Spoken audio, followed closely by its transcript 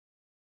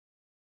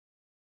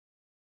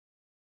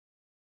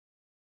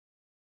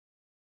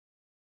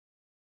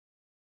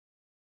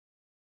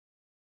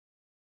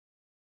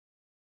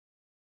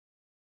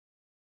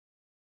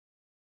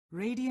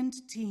Radiant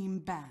team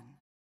ban.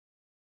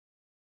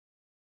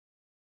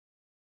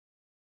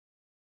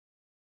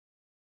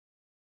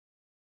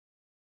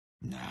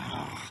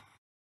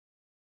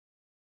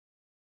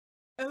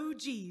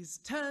 OG's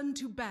turn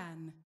to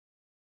ban.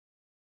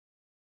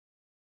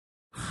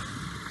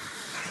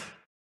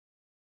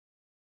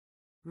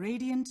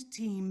 Radiant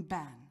team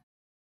ban.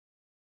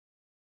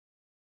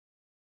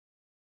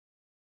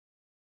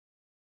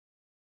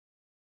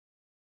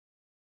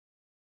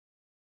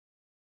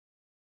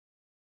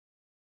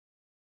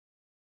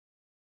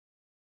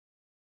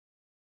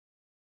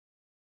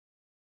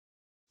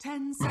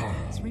 Ten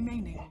seconds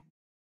remaining.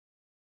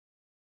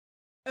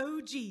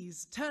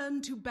 OG's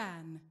turn to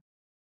ban.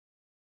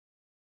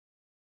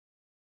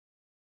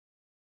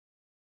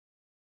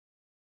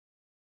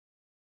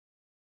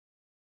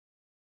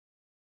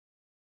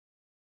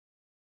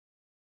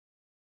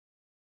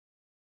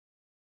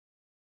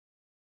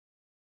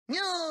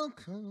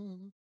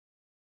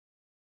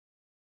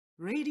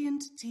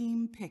 Radiant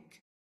team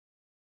pick.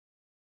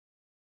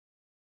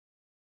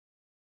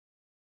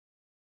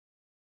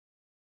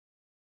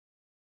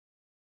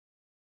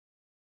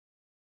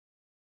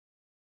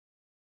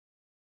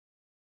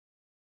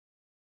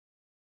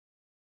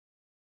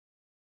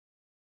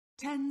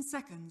 Ten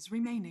seconds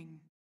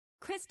remaining.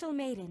 Crystal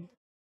Maiden.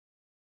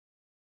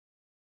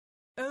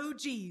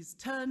 OG's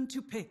turn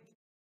to pick.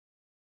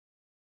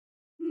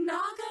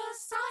 Naga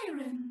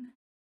Siren.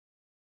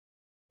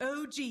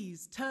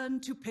 OG's turn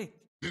to pick.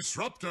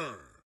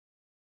 Disruptor!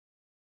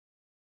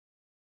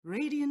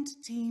 Radiant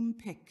team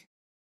pick.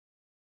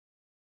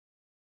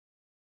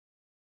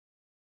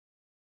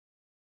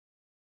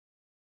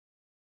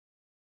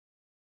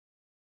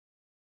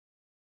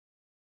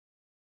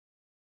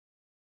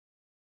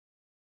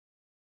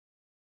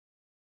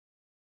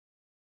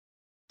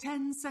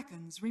 Ten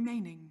seconds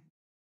remaining.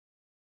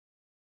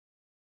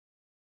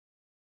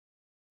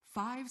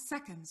 5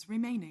 seconds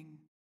remaining.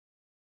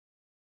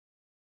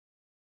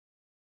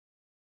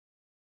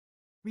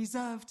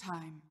 Reserve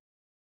time.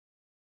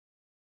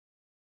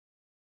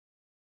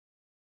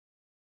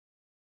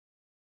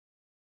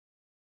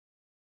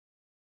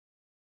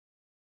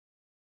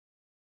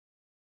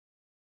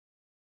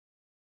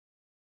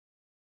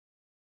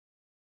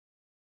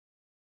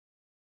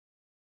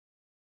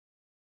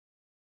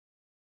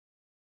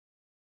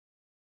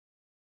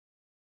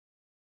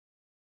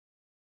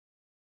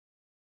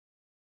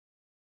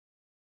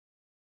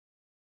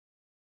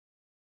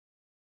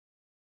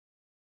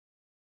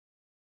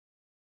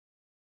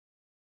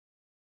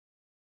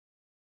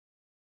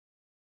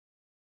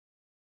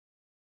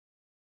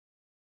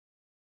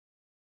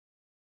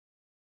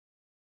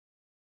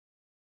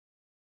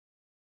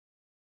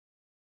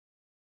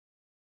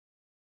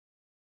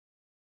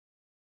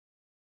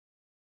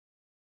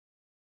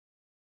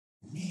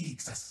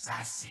 Needs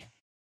assassin.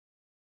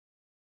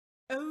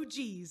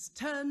 OG's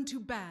turn to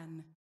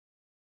ban.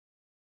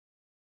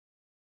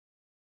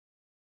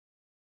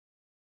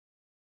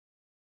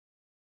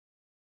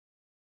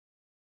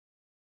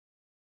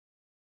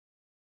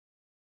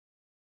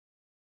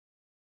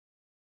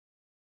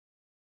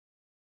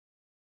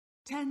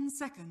 Ten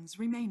seconds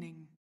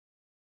remaining.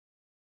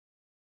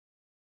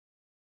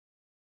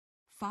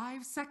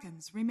 5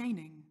 seconds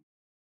remaining.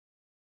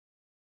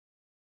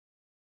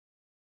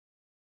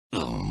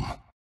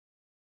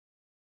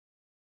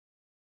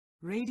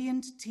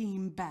 Radiant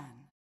team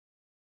ban.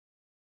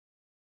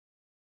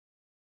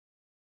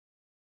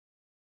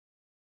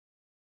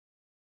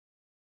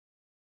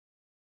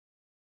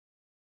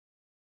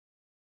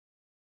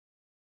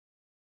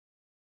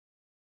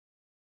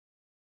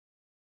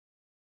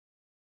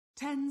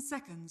 Ten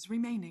seconds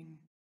remaining.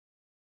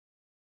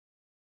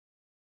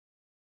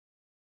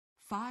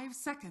 5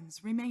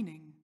 seconds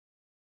remaining.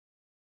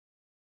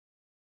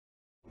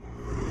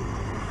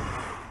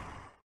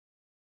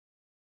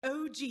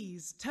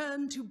 OG's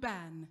turn to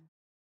ban.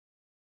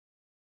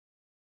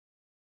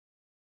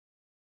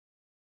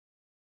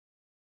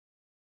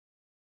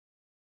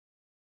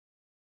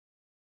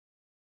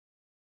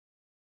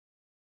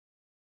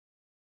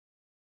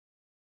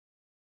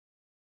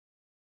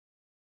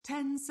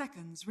 Ten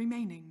seconds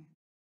remaining.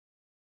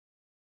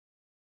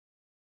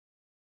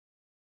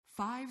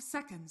 5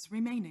 seconds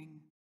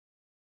remaining.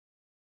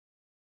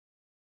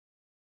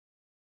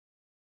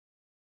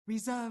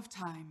 Reserve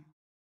time.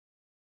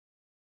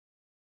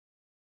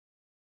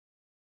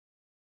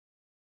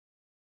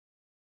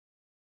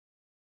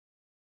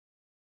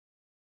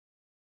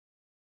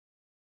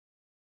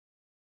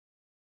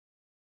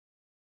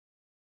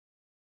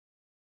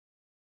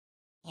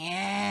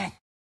 Yeah.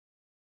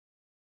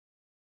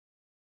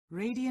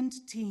 Radiant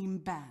team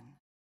ban.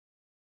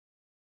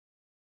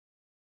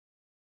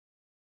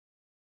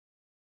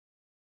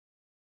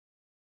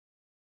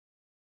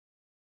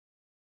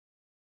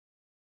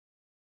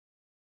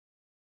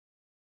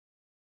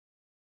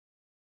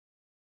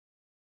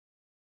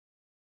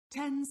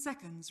 Ten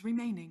seconds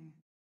remaining.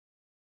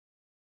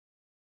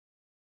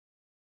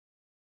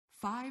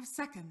 5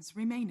 seconds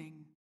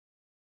remaining.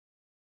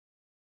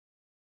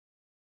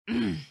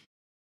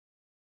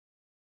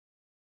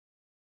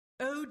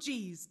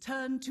 OG's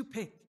turn to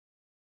pick.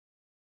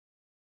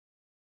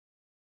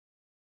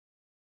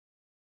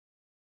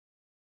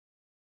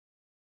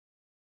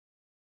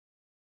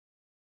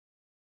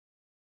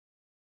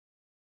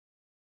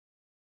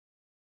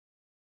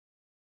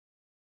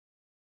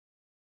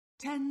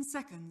 Ten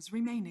seconds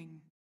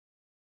remaining.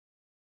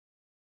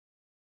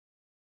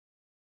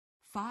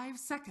 5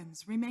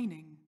 seconds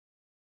remaining.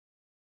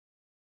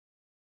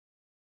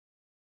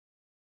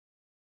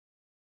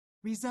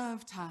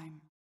 Reserve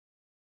time.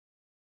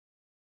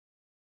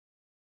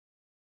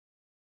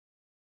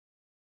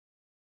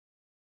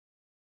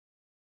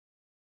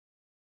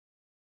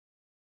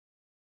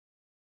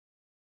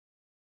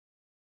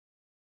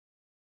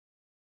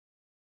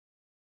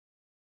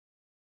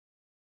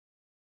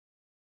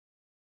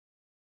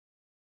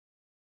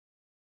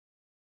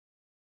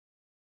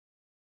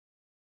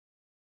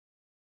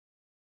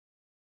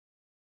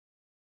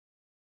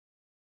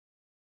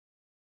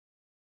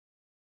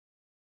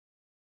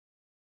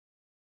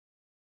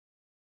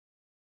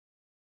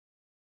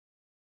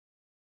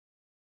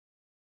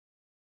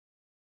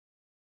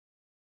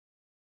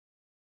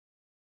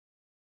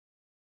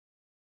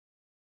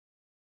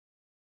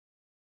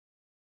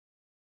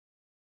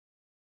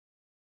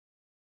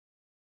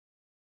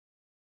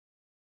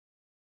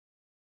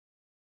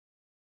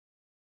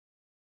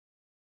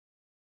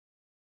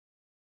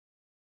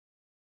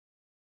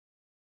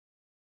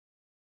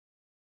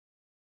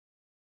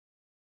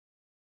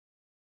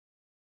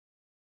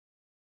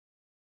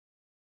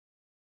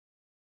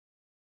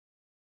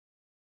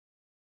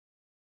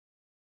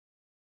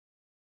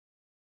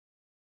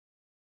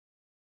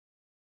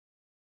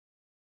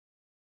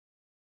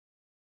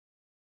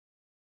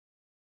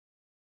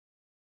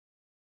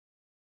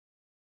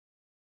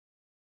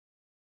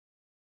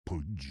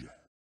 Pudge.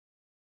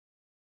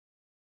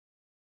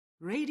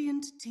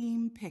 Radiant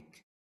team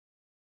pick.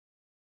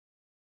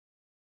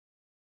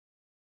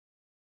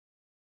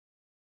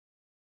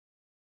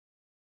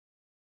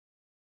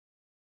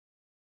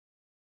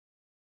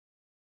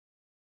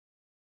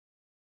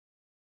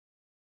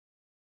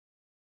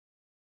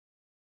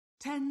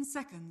 Ten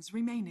seconds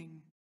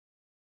remaining.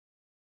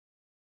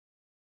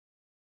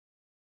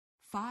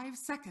 5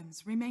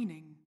 seconds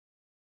remaining.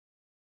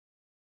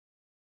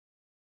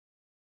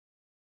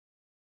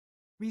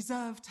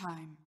 Reserve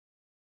time.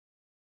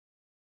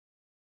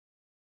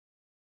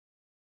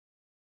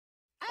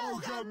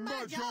 Kiev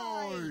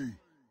Major.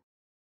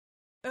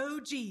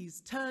 OG's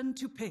turn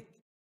to pick.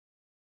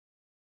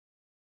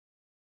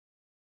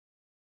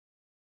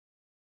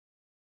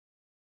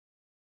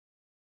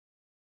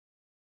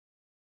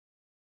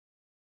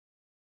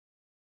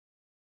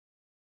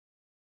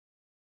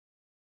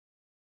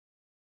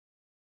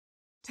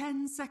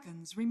 Ten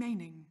seconds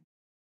remaining.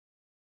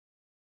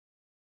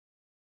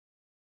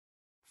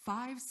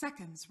 5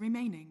 seconds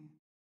remaining.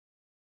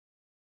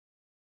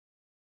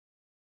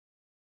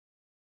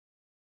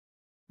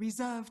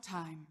 Reserve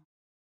time.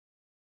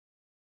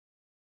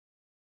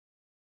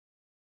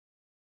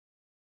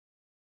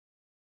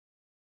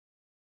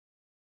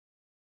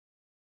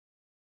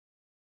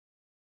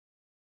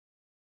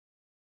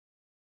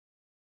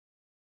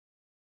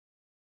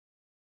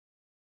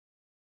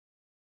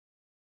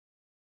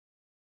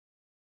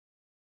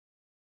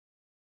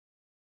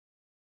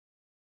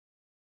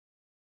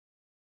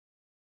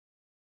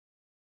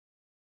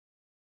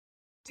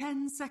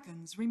 Ten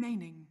seconds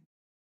remaining.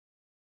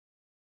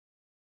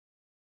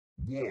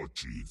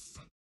 Watcheth.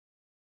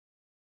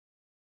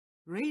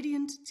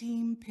 Radiant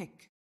team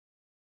pick.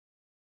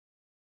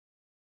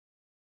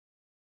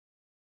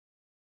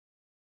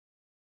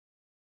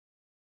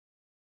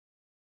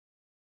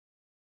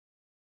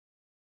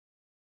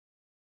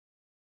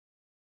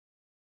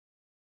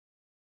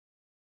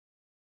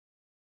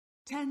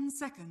 Ten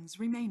seconds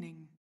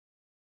remaining.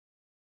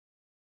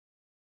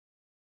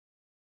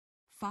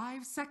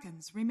 5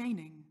 seconds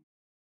remaining.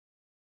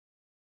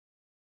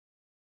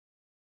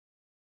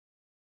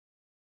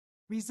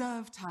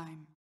 Reserve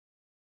time.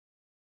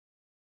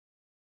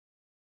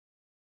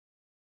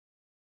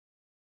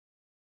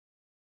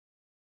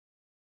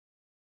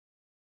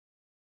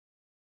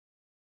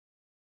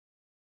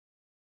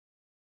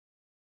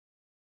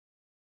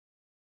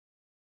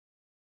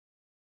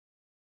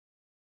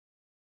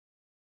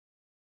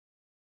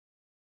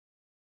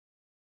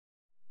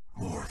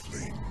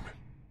 Morphling.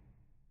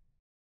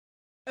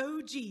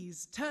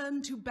 OG's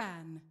turn to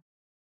ban.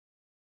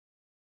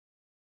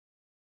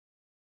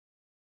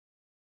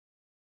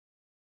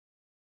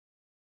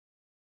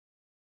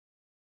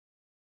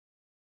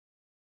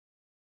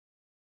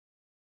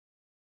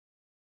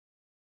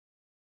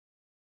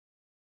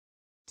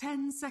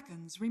 Ten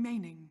seconds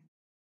remaining.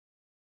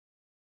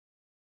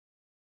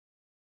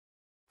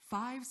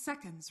 5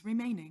 seconds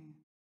remaining.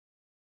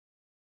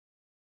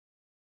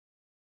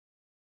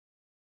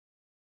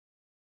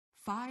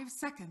 Five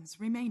seconds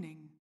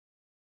remaining.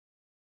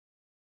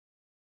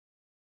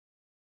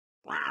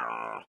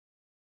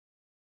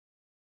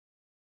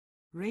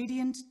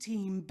 Radiant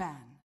team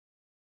ban.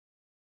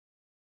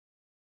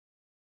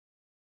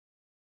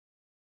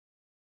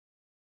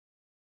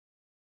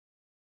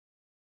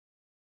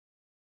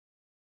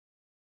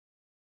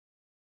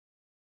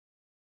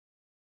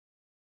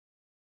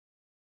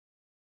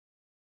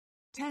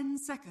 10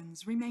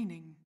 seconds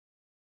remaining.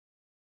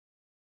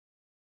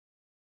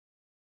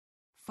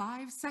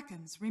 5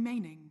 seconds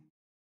remaining.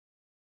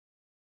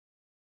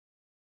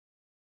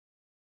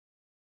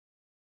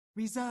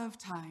 Reserve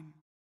time.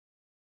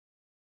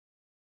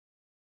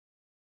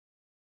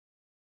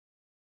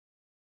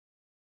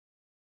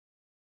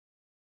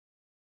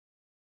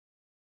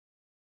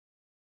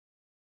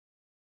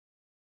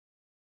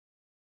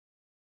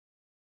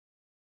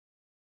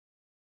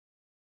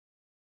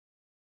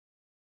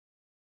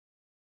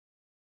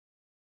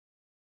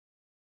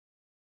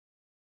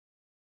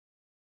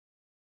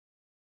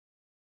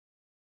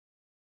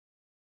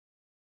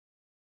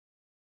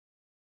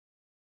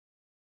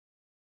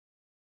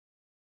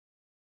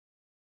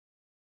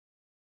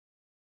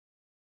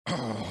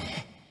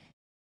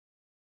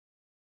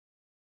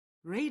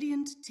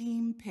 Radiant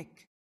team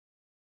pick.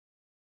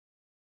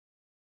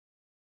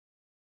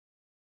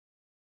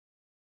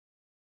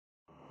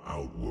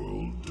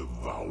 Outworld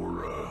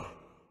Devourer.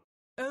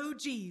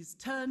 OG's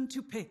turn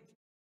to pick.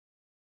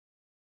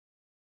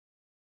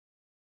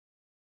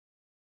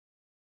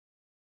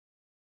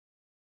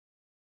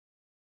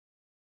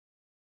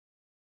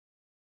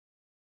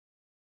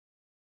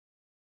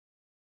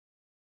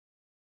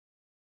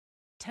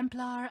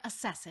 Templar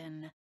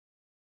Assassin.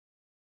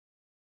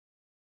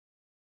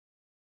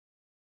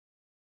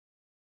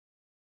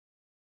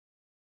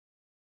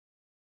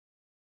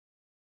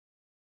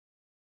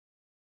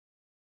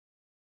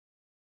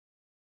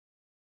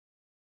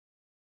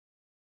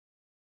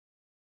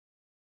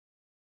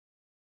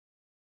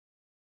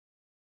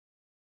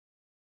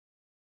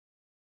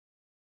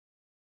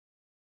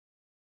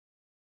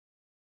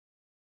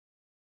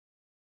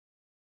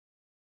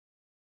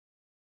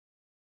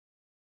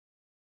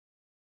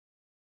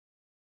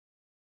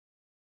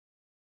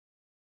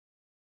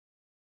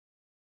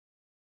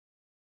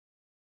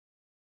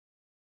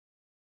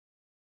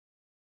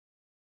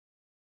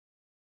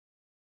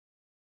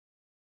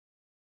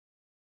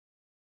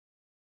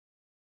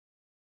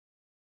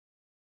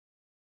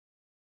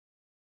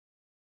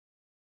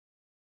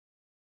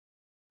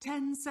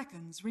 Ten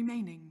seconds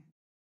remaining.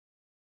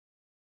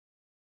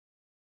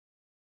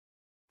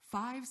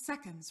 5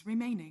 seconds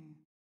remaining.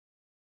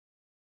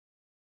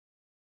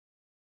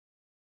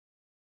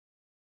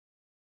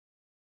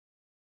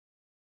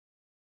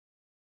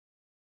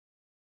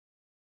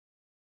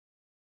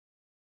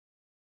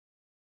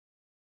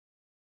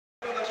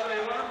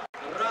 Большое вам.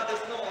 Рады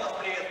снова вас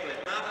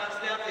приветствовать. На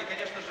трансляции,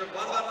 конечно же,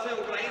 во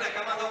дворце Украина.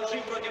 Команда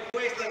OG против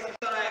Faceless.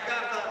 Вторая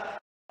карта.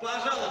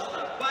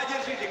 Пожалуйста,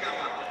 поддержите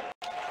команду.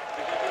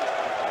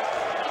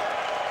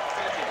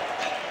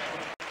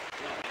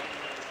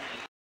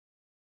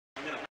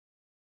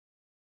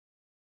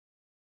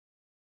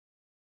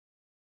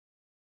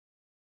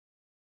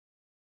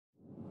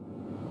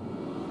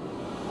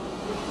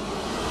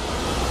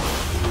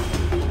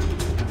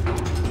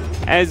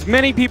 As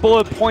many people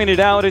have pointed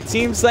out, it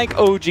seems like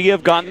OG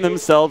have gotten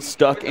themselves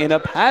stuck in a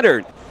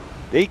pattern.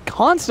 They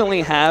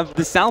constantly have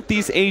the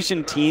Southeast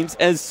Asian teams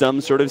as some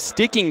sort of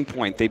sticking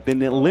point. They've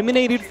been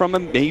eliminated from a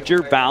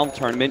major Valve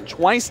tournament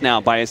twice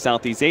now by a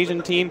Southeast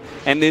Asian team,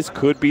 and this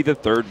could be the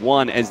third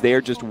one, as they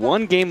are just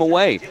one game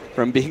away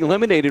from being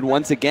eliminated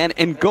once again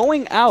and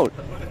going out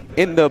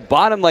in the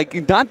bottom,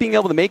 like not being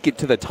able to make it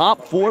to the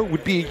top 4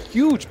 would be a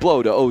huge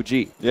blow to OG.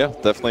 Yeah,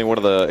 definitely one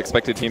of the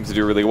expected teams to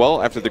do really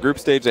well. After the group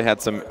stage, they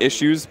had some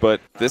issues,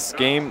 but this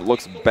game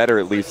looks better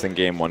at least than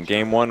Game 1.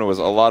 Game 1 was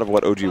a lot of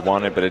what OG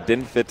wanted, but it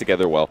didn't fit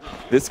together well.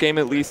 This game,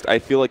 at least, I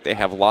feel like they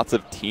have lots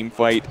of team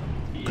fight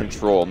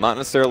control. Not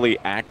necessarily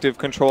active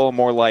control,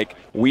 more like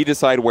we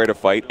decide where to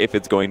fight. If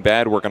it's going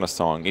bad, we're going to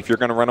song. If you're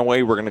going to run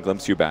away, we're going to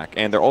glimpse you back.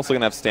 And they're also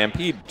going to have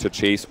Stampede to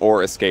chase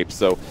or escape.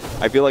 So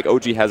I feel like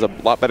OG has a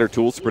lot better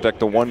tools to protect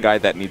the one guy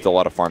that needs a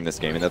lot of farm this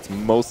game, and that's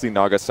mostly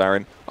Naga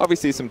Siren.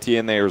 Obviously some T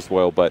in there as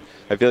well, but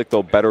I feel like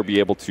they'll better be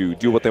able to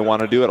do what they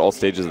want to do at all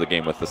stages of the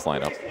game with this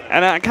lineup.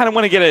 And I kind of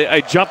want to get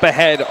a jump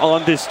ahead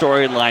on this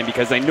storyline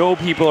because I know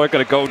people are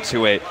going to go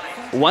to it.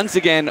 Once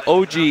again,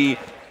 OG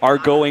are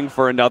going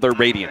for another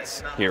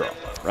Radiance hero,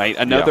 right?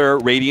 Another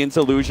Radiance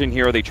Illusion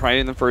hero. They tried it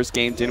in the first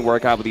game, didn't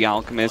work out with the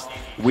Alchemist.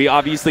 We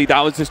obviously, that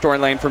was the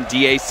storyline from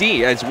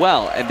DAC as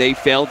well, and they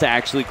failed to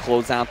actually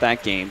close out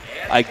that game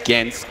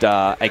against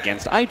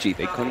IG.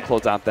 They couldn't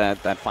close out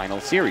that final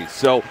series.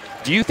 So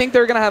do you think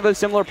they're going to have a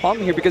similar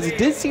problem here? Because it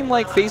did seem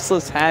like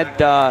Faceless had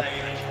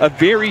a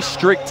very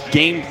strict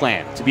game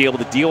plan to be able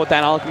to deal with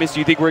that Alchemist. Do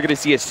you think we're going to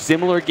see a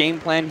similar game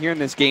plan here in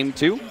this game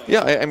too?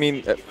 Yeah, I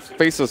mean,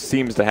 Faceless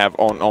seems to have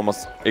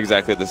almost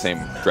exactly the same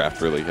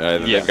draft, really.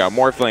 They've got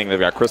Morphling, they've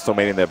got Crystal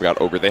Maiden, they've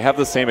got Ogre. They have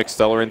the same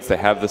accelerants, they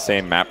have the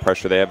same map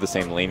pressure, they have the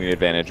same laning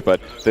advantage,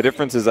 but the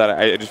difference is that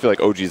I just feel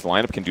like OG's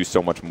lineup can do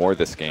so much more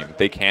this game.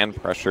 They can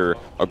pressure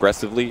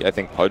aggressively. I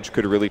think Pudge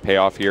could really pay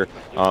off here.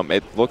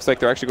 It looks like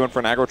they're actually going for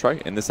an aggro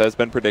try, and this has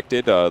been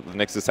predicted. The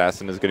next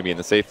Assassin is going to be in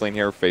the safe lane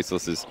here.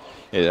 Faceless is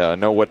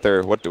know what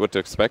to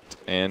expect,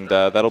 and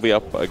that'll be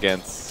up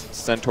against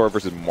Centaur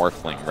versus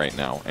Morphling right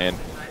now. And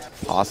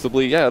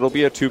Possibly, yeah, it'll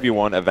be a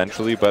 2v1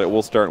 eventually, but it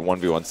will start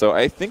 1v1. So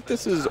I think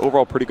this is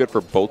overall pretty good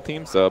for both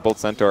teams. Both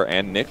Centaur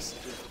and Nyx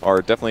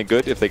are definitely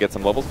good if they get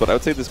some levels, but I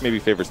would say this maybe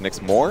favors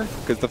Nyx more,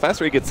 because the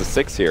faster he gets to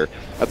 6 here,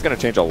 that's going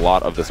to change a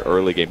lot of this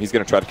early game. He's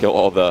going to try to kill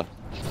all the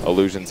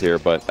illusions here,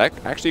 but that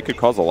actually could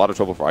cause a lot of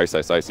trouble for Ice.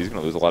 He's going to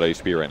lose a lot of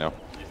HP right now.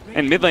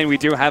 And mid lane, we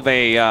do have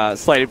a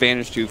slight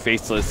advantage to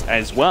Faceless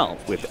as well,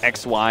 with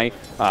XY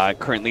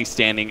currently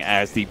standing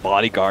as the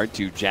bodyguard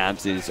to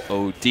Jabs'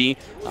 OD.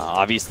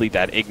 Obviously,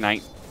 that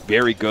Ignite,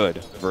 very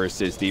good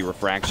versus the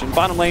Refraction.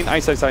 Bottom lane,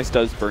 Ice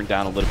does burn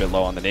down a little bit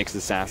low on the Nyx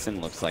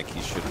Assassin. Looks like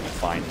he should be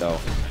fine, though.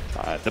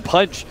 The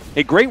Pudge,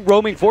 a great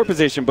roaming forward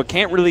position, but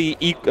can't really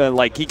he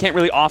can't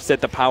really offset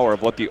the power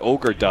of what the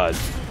Ogre does.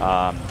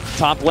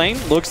 Top lane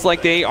looks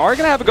like they are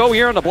going to have a go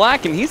here on the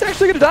Black, and he's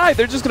actually going to die.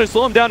 They're just going to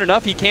slow him down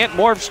enough. He can't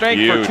morph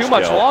strength for too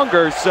much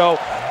longer. So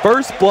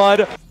first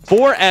blood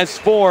for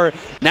S4.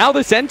 Now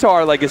the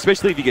Centaur, like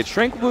especially if you get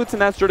Shrink Boots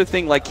and that sort of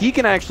thing, like he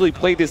can actually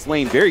play this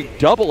lane very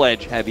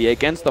double-edge heavy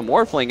against the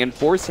Morphling and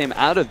force him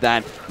out of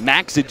that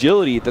max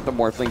agility that the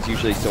Morphling's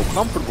usually so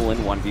comfortable in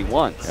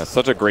 1v1s. Yeah,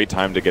 such a great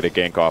time to get a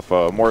gank off.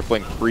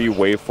 Morphling free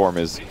waveform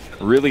is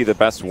really the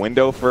best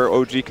window for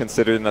OG,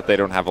 considering that they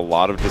don't have a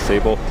lot of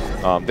disable.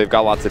 They've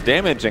got lots of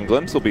damage, and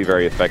Glimpse will be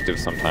very effective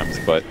sometimes,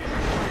 but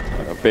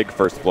a big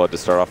first blood to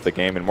start off the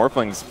game, and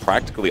Morphling's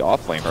practically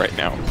off lane right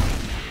now.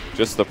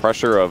 Just the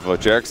pressure of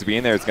Jarex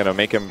being there is going to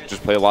make him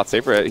just play a lot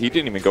safer. He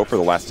didn't even go for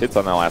the last hits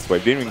on that last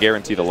wave. Didn't even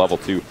guarantee the level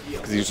 2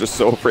 because he was just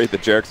so afraid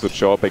that Jarex would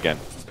show up again.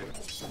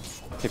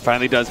 He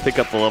finally does pick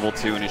up the level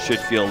 2, and it should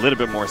feel a little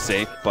bit more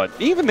safe. But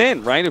even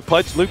then, right, if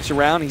Pudge loops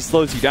around, he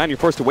slows you down, you're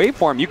forced to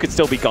waveform, you could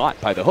still be got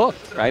by the hook,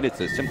 right? It's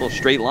a simple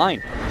straight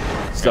line.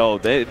 So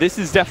this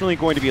is definitely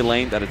going to be a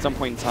lane that at some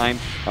point in time,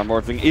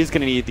 Morphling is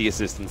going to need the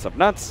assistance of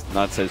Nuts.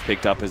 Nuts has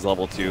picked up his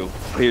level 2,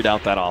 cleared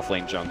out that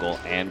off-lane jungle,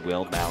 and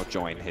will now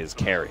join his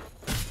carry.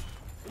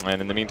 And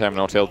in the meantime,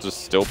 No-Tail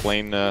just still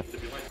playing the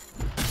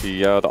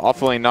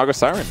off-lane Naga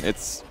Siren.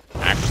 It's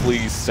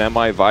actually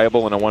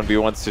semi-viable in a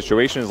 1v1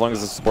 situation as long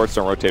as the supports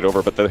don't rotate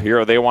over, but the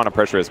hero they want to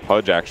pressure is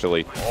Pudge,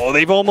 actually. Oh,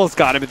 they've almost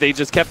got him, but they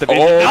just kept the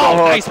vision. Oh,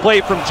 nice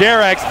play from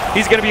Jarex.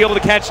 He's going to be able to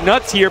catch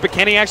Nuts here, but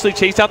can he actually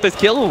chase out this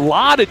kill? A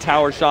lot of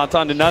tower shots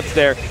onto Nuts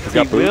there.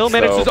 He will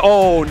manage to...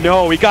 Oh,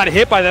 no, he got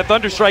hit by that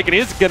Thunder Strike and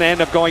is going to end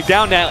up going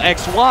down now.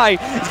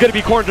 XY is going to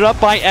be cornered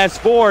up by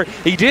S4.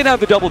 He did have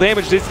the double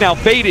damage. It's now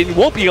faded. He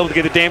won't be able to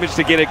get the damage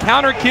to get a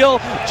counter kill.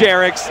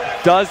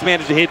 Jarex does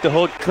manage to hit the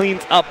hook,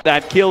 cleans up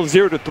that kill.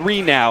 0-3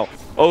 now.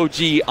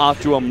 OG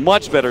off to a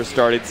much better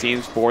start, it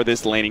seems, for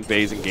this laning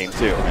phase in Game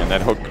 2. And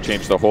that hook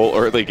changed the whole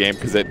early game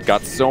because it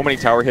got so many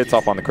tower hits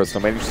off on the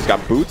Crystal. Maybe just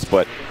got boots,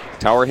 but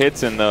tower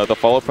hits and the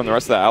follow-up from the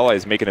rest of the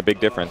allies making a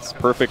big difference.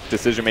 Perfect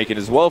decision-making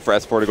as well for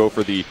S4 to go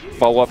for the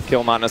follow-up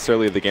kill, not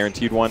necessarily the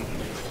guaranteed one.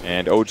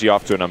 And OG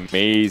off to an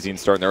amazing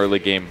start in the early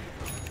game.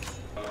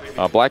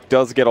 Black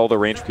does get all the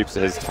range creeps to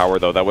his tower,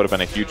 though. That would have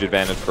been a huge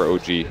advantage for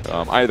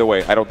OG. Either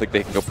way, I don't think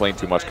they can complain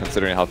too much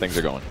considering how things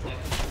are going.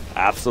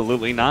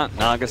 Absolutely not.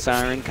 Naga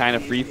Siren kind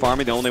of free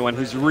farming. The only one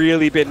who's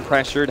really been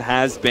pressured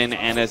has been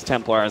Anna's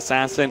Templar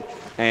Assassin,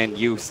 and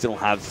you still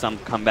have some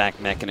comeback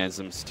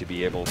mechanisms to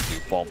be able to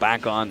fall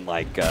back on,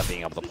 like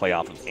being able to play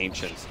off of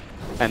Ancients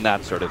and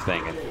that sort of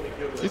thing. And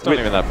he's not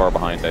even that far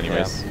behind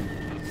anyways. Yeah.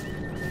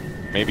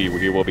 Maybe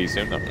he will be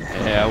soon, though.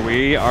 Yeah,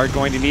 we are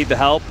going to need the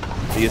help.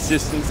 The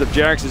assistance of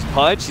Jarex's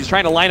Pudge. He's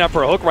trying to line up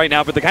for a hook right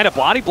now, but the kind of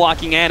body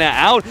blocking Anna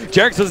out.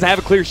 Jarex doesn't have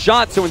a clear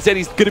shot, so instead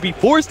he's going to be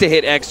forced to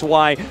hit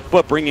XY,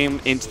 but bringing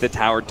him into the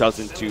tower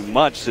doesn't do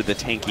much to the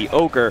tanky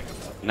Ogre.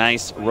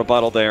 Nice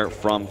rebuttal there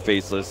from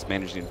Faceless,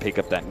 managing to pick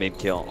up that mid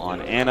kill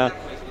on Anna.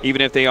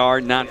 Even if they are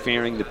not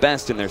faring the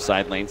best in their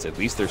side lanes, at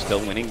least they're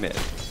still winning mid.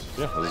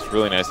 Yeah, this is a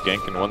really nice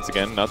gank, and once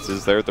again, Nuts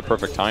is there at the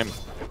perfect time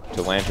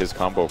to land his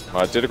combo.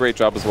 Did a great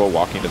job as well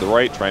walking to the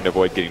right, trying to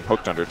avoid getting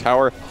hooked under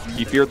tower.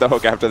 He feared the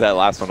hook after that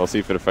last one. We'll see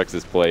if it affects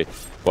his play,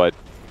 but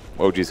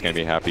OG's going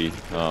to be happy.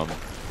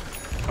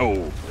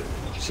 Oh,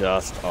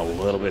 just a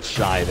little bit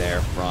shy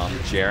there from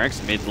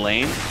Jarex. Mid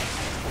lane,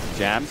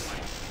 Jabs.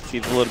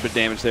 Seems a little bit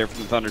damage there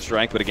from the Thunder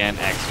Strike, but again,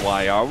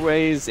 XY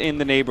always in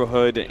the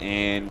neighborhood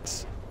and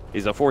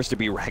is a force to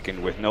be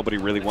reckoned with. Nobody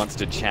really wants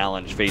to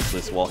challenge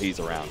Faceless while he's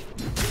around.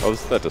 Oh,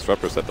 this is that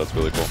Disruptor set. That's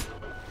really cool.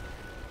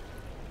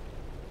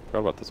 Forgot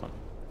about this one.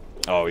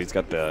 Oh, he's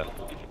got the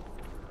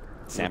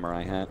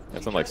samurai hat.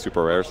 It's in like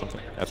super rare or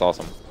something. That's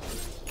awesome.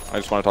 I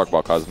just want to talk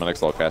about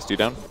cosmetics all fast. You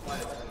down?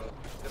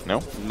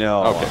 No?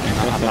 No. Okay.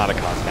 I'm not a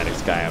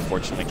cosmetics guy,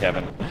 unfortunately,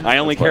 Kevin. I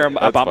only care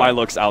about my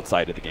looks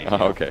outside of the game.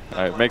 Okay.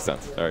 All right. Makes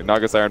sense. All right.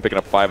 Naga Siren picking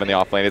up 5 in the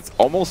off lane. It's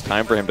almost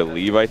time for him to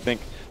leave, I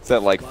think. It's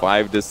that like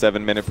 5 to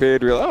 7 minute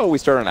period. We're like, oh, we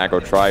start an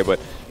aggro try, but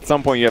at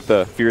some point you have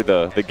to fear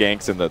the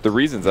ganks and the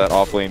reasons that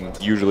off lane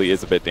usually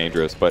is a bit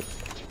dangerous. But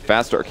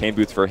fast arcane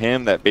boots for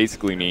him, that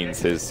basically means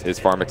his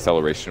farm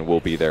acceleration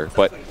will be there.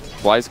 But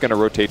Fly's going to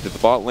rotate to the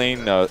bot lane.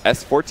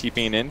 S4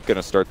 TPing in, going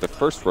to start the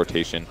first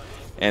rotation.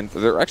 And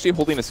they're actually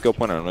holding a skill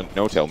point on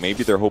No-Tail.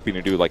 Maybe they're hoping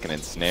to do like an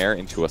ensnare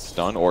into a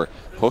stun or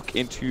hook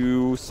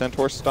into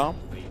Centaur Stomp.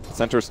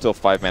 Centaur's still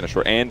 5 mana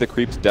short, and the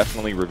creeps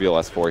definitely reveal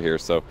S4 here,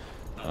 so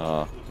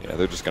yeah,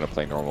 they're just going to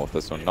play normal with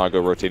this one.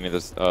 Nago rotating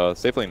this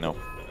safely? No.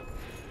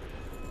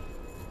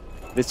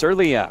 This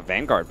early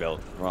Vanguard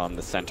build from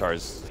the Centaur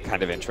is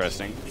kind of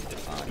interesting.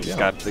 He's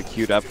got the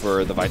queued up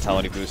for the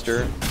Vitality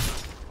booster.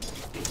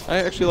 I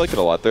actually like it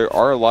a lot. There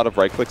are a lot of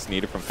right clicks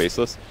needed from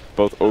Faceless,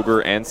 both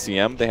Ogre and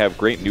CM. They have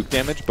great nuke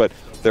damage, but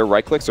their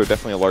right clicks are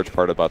definitely a large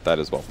part about that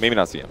as well. Maybe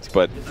not CM's,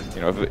 but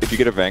you know, if you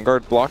get a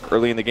Vanguard block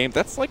early in the game,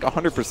 that's like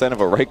 100%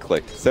 of a right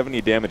click.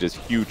 70 damage is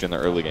huge in the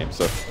early game.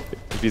 So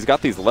if he's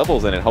got these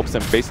levels and it helps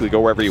him basically go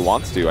wherever he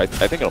wants to, I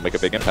think it'll make a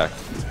big impact.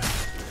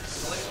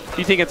 Do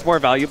you think it's more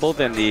valuable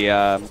than the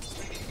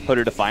Hood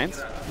of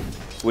Defiance?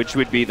 Which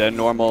would be the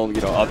normal,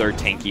 other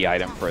tanky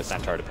item for a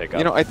Centaur to pick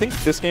up? I think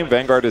this game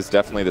Vanguard is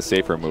definitely the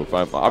safer move.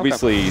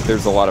 Obviously,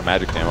 there's a lot of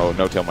magic damage. Oh,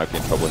 No-Tail might be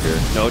in trouble here.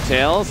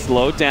 No-Tail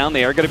slowed down.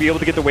 They are going to be able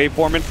to get the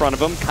waveform in front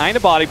of him. Kind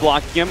of body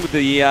blocking him with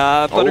the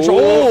Thunder Show.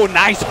 Oh,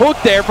 nice hook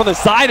there from the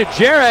side of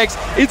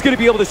Jarex. Is going to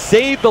be able to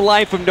save the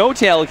life of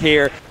No-Tail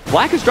here.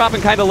 Black is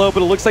dropping kind of low,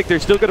 but it looks like they're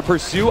still going to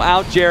pursue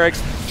out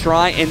Jarex.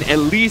 Try and at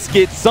least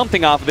get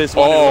something off of this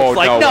one. Oh, it looks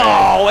like,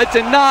 no, it's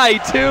a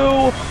night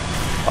too.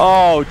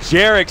 Oh,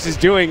 Jarex is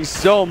doing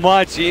so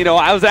much.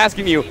 I was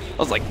asking you, I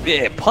was like,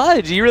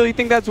 Pudge, you really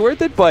think that's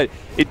worth it? But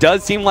it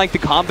does seem like the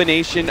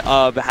combination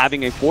of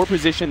having a 4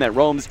 position that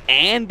roams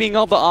and being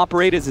able to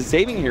operate as a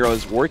saving hero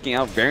is working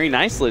out very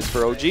nicely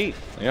for OG.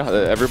 Yeah,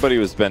 everybody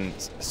has been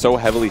so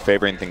heavily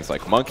favoring things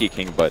like Monkey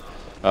King, but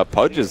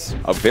Pudge is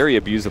a very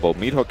abusable.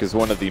 Meat Hook is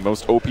one of the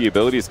most OP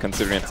abilities,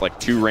 considering it's like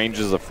 2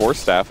 ranges of Force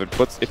Staff.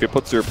 If it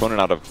puts your opponent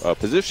out of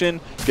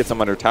position, gets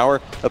them under tower,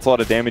 that's a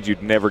lot of damage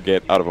you'd never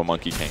get out of a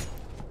Monkey King.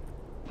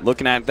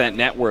 Looking at that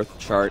net worth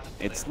chart,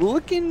 it's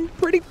looking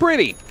pretty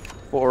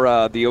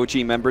for the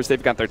OG members.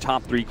 They've got their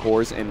top 3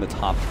 cores in the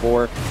top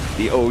 4.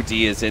 The OD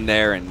is in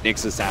there, and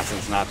Nyx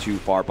Assassin's not too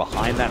far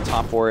behind that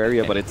top 4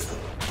 area, but it's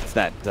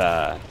that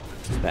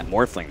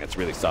Morphling that's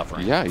really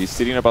suffering. Yeah, he's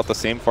sitting about the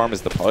same farm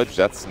as the Pudge.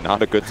 That's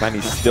not a good sign.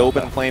 He's still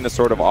been playing a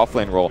sort of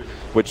offlane role,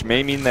 which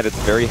may mean that it's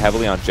very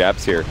heavily on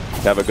jabs here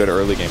to have a good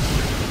early game.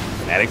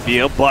 Kinetic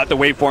field, but the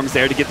waveform's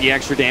there to get the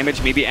extra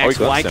damage. Maybe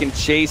XY can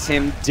chase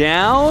him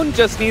down.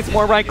 Just needs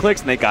more right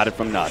clicks, and they got it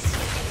from Nuts.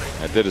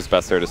 That did his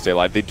best there to stay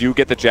alive. They do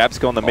get the jab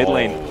skill in the mid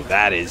lane. Oh,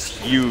 that is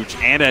huge.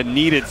 Anna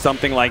needed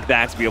something like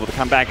that to be able to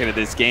come back into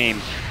this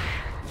game.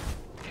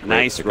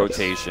 Nice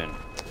rotation.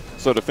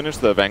 So to finish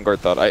the Vanguard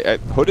thought,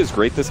 Hood is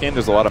great this game.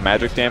 There's a lot of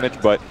magic damage,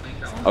 but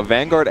a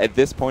Vanguard at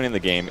this point in the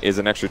game is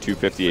an extra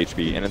 250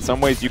 HP, and in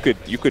some ways you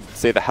could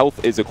say the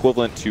health is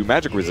equivalent to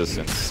magic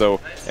resistance. So,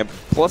 and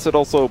plus it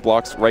also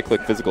blocks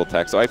right-click physical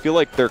attack. So I feel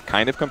like they're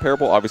kind of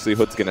comparable. Obviously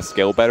Hood's going to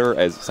scale better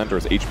as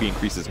Centaur's HP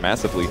increases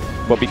massively,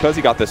 but because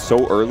he got this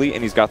so early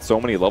and he's got so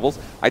many levels,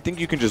 I think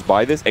you can just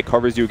buy this. It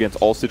covers you against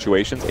all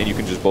situations, and you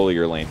can just bully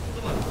your lane.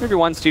 If he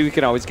wants to, he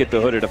can always get the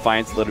Hood of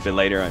Defiance a little bit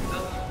later. I'm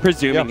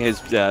presuming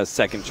his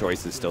second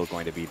choice is still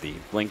going to be the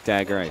Blink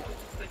Dagger. I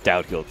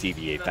doubt he'll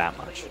deviate that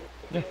much.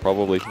 Yeah,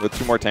 probably. With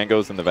 2 more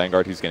tangos in the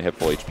Vanguard, he's going to hit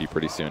full HP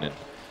pretty soon. And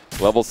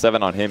level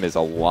 7 on him is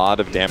a lot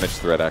of damage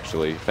threat,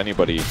 actually. If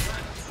anybody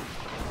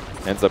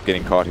ends up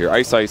getting caught here.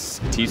 Ice Ice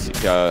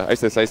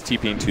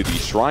TPing to the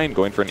Shrine,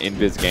 going for an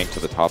invis gank to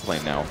the top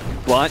lane now.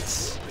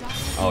 But,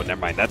 oh,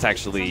 never mind. That's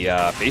actually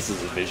Faceless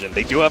vision.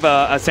 They do have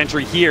a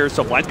sentry here,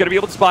 so Blind's going to be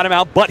able to spot him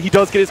out, but he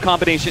does get his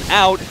combination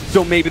out,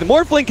 so maybe the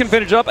Morphling can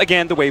finish up.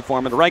 Again, the waveform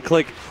and the right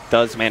click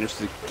does manage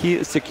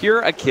to secure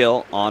a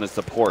kill on a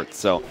support.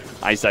 So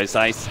Ice Ice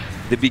Ice,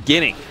 the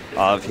beginning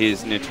of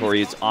his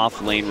notorious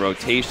off-lane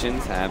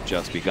rotations have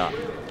just begun.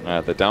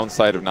 The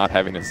downside of not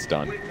having a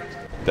stun.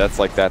 That's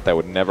like that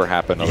would never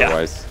happen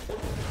otherwise.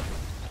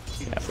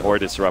 Yeah, or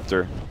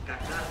Disruptor.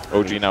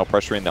 OG now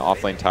pressuring the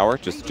offlane tower,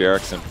 just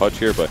Jarex and Pudge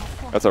here, but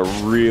that's a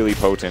really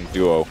potent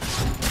duo.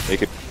 They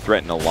could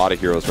threaten a lot of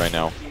heroes right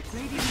now.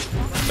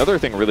 Another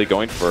thing really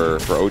going for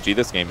OG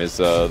this game is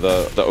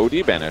the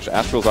OD banish.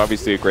 Astral's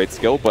obviously a great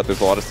skill, but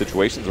there's a lot of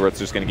situations where it's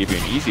just going to give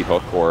you an easy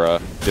hook or a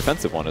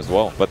defensive one as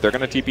well. But they're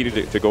going to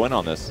TP to go in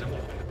on this.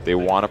 They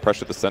want to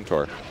pressure the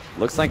Centaur.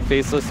 Looks like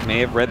Faceless may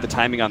have read the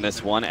timing on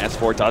this one.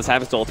 S4 does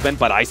have his ultimate,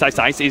 but Ice Ice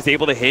Ice is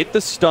able to hit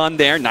the stun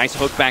there. Nice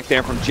hook back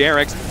there from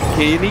Jarex.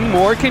 Getting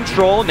more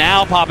control.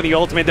 Now popping the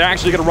ultimate. They're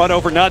actually going to run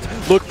over Nuts.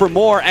 Look for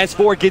more.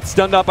 S4 gets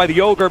stunned up by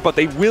the Ogre, but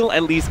they will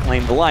at least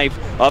claim the life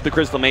of the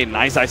Crystal Maiden.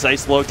 Ice Ice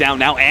Ice slowed down.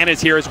 Now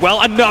Anna's here as well.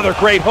 Another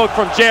great hook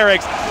from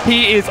Jarex.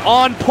 He is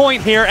on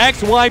point here.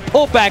 XY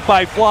pulled back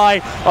by Fly.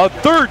 A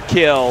 3rd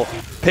kill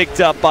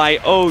picked up by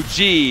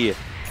OG.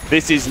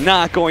 This is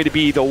not going to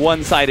be the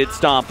one-sided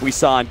stomp we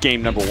saw in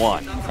game number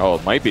 1. Oh,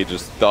 it might be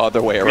just the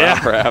other way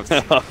around, perhaps.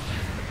 I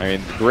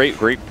mean, great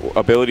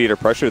ability to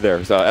pressure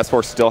there. So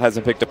S4 still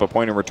hasn't picked up a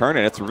point in return,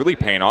 and it's really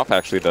paying off,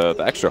 actually. The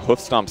extra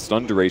hoof stomp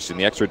stun duration,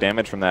 the extra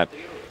damage from that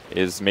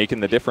is making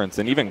the difference.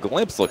 And even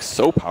Glimpse looks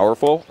so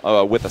powerful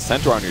with a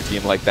Centaur on your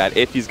team like that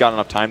if he's got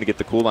enough time to get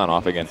the cooldown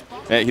off again.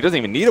 And he doesn't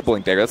even need a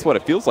Blink Dagger. That's what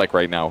it feels like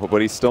right now,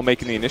 but he's still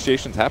making the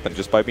initiations happen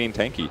just by being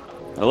tanky.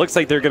 It looks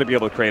like they're going to be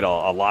able to create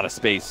a lot of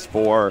space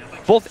for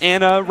both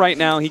Anna right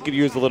now. He could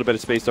use a little bit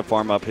of space to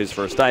farm up his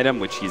first item,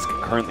 which he's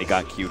currently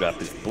got queued up,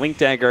 his Blink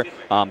Dagger,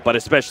 but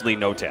especially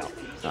No Tail.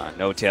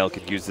 No Tail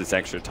could use this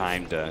extra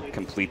time to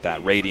complete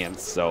that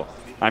Radiance. So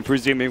I'm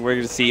presuming we're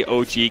going to see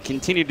OG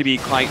continue to be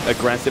quite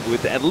aggressive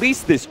with at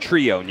least this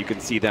trio, and you can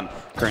see them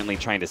currently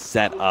trying to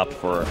set up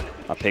for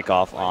a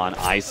pickoff on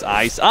Ice,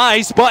 Ice,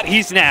 Ice, but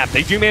he snapped.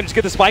 They do manage to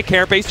get the spike,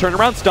 Carapace,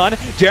 turnaround stun.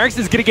 Jarex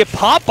is going to get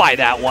popped by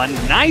that one.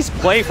 Nice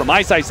play from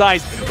Ice, Ice,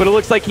 Ice, but it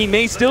looks like he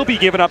may still be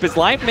giving up his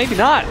life, maybe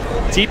not.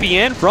 TP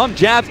in from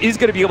Jabs is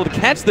going to be able to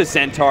catch the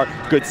Centaur.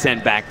 Good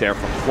send back there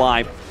from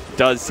Fly.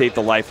 Does save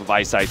the life of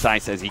Ice, Ice,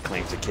 Ice as he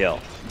claims a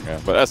kill. Yeah,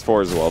 but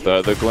S4 as well.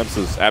 The glimpse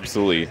is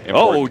absolutely important.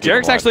 Oh,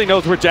 Jarex actually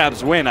knows where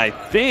Jabs win, I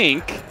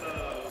think.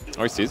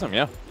 Oh, he sees him,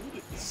 yeah.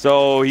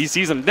 So he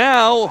sees him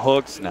now.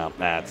 Hooks. No,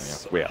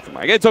 that's way off the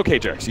mark. It's okay,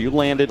 Jarex. You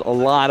landed a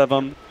lot of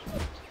them.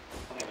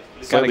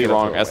 Slightly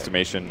wrong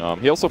estimation.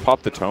 He also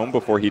popped the Tome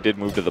before he did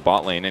move to the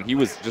bot lane, and he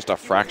was just a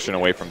fraction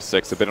away from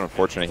 6. A bit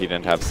unfortunate he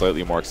didn't have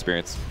slightly more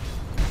experience.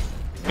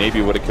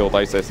 Maybe would have killed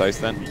Ice, Ice, Ice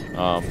then.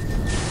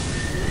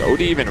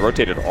 OD even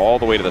rotated all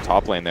the way to the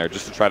top lane there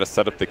just to try to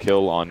set up the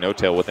kill on No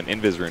Tail with an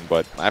Invis rune,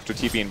 but after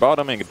TPing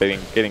bottom and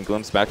getting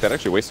glimpsed back, that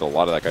actually wasted a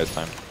lot of that guy's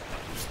time.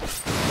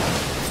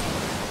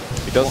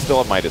 He does still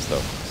have Midas though,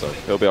 so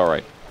he'll be all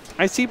right.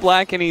 I see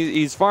Black and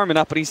he's farming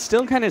up, but he's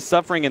still kind of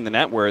suffering in the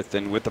net worth,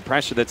 and with the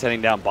pressure that's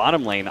heading down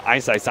bottom lane,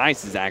 Ice, Ice,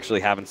 Ice is actually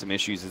having some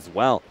issues as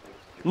well.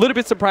 A little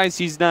bit surprised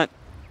he's not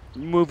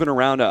moving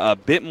around a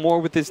bit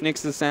more with this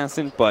Nyx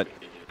Assassin, but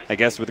I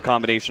guess with the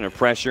combination of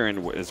pressure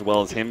and as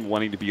well as him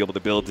wanting to be able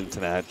to build into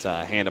that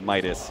Hand of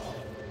Midas,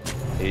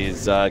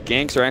 his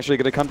ganks are actually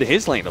going to come to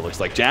his lane. It looks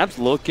like Jabs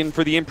looking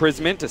for the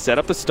imprisonment to set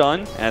up the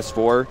stun.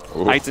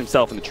 S4 hides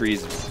himself in the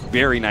trees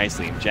very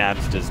nicely, and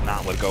Jabs does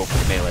not want to go for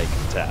the melee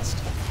contest.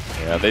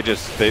 Yeah,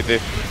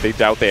 they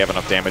doubt they have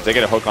enough damage. They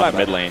get a hook on the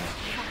mid lane.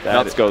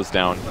 Nuts goes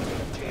down.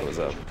 That was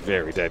a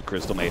very dead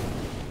Crystal Maiden.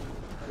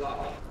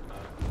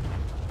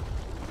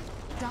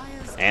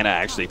 Anna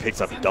actually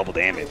picks up double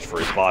damage for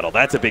his bottle.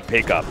 That's a big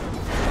pickup.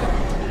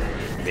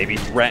 Maybe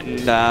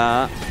threatened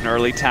an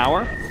early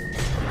tower.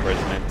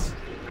 Imprisonment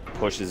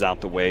pushes out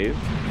the wave.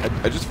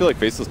 I just feel like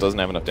Faceless doesn't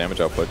have enough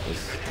damage output.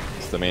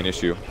 Is the main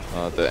issue.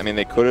 I mean,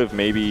 they could have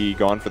maybe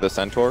gone for the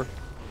Centaur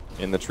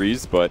in the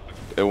trees, but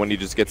when he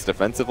just gets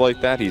defensive like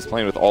that, he's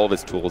playing with all of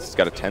his tools. He's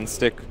got a 10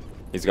 stick.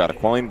 He's got a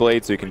Quelling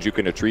Blade, so he can juke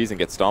into trees and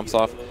get stomps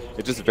off.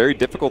 It's just very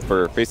difficult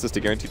for Faceless to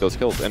guarantee those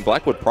kills. And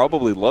Black would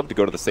probably love to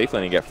go to the safe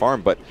lane and get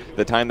farm, but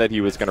the time that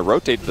he was going to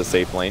rotate to the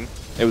safe lane,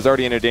 it was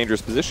already in a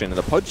dangerous position. And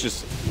the Pudge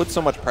just puts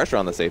so much pressure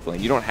on the safe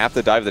lane. You don't have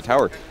to dive the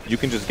tower. You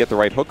can just get the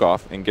right hook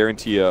off and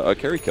guarantee a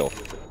carry kill.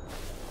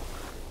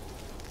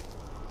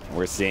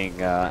 We're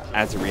seeing,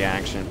 as a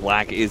reaction,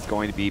 Black is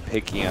going to be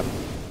picking up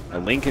a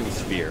Lincoln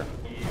Sphere.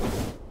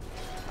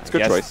 It's a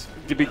good choice.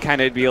 To be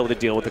able to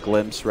deal with the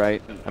glimpse,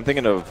 right? I'm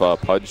thinking of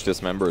Pudge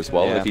Dismember as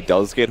well. Yeah. If he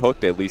does get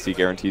hooked, at least he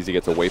guarantees he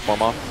gets a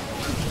waveform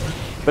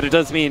off. But it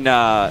does mean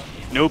no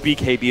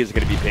BKB is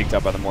going to be picked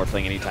up by the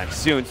Morphling anytime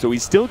soon, so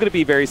he's still going to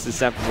be very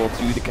susceptible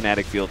to the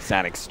Kinetic Field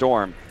Static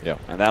Storm. Yeah.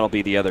 And that'll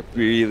be the other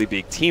really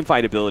big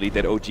teamfight ability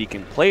that OG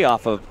can play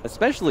off of,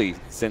 especially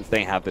since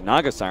they have the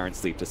Naga Siren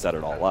Sleep to set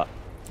it all up.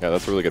 Yeah,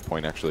 that's a really good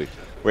point, actually.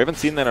 We haven't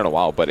seen that in a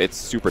while, but it's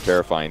super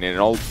terrifying. And it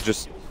all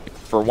just,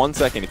 for 1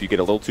 second, if you get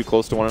a little too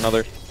close to one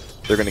another,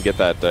 they're going to get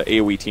that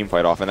AoE team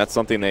fight off, and that's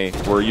something they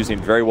were using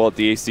very well at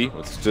DAC.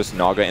 It's just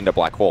Naga into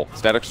Black Hole.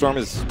 Static Storm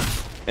is,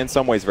 in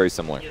some ways, very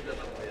similar.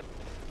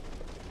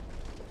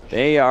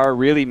 They are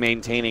really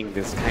maintaining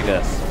this kind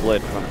of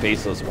split from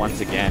Faceless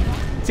once again.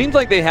 Seems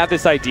like they have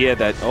this idea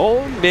that,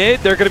 mid,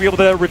 they're going to be able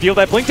to reveal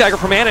that Blink Dagger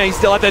from Anna. He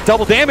still had that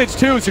double damage,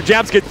 too, so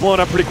Jabs gets blown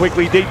up pretty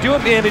quickly. They do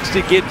manage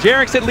to get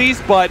Jarex at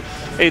least, but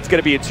it's going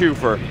to be a 2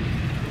 for...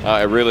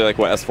 I really like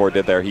what S4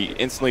 did there. He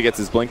instantly gets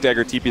his Blink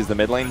Dagger, TPs the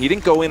mid lane. He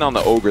didn't go in on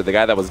the Ogre, the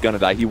guy that was going to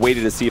die. He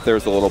waited to see if there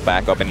was a little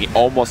backup, and he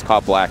almost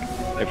caught Black.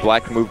 If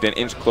Black moved an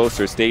inch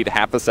closer, stayed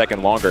half a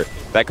second longer,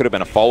 that could have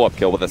been a follow-up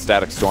kill with a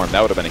Static Storm.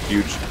 That would have been a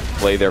huge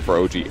play there for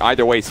OG.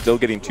 Either way, still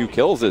getting 2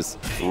 kills is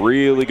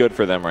really good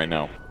for them right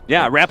now.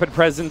 Yeah, rapid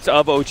presence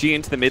of OG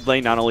into the mid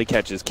lane not only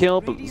catches kill,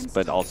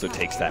 but also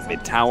takes that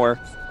mid tower.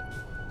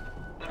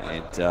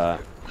 And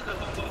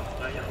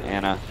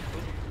Anna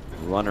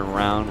running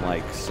around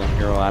like some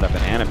hero out of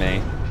an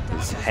anime.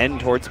 He's heading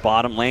towards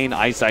bottom lane.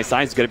 Ice, Ice,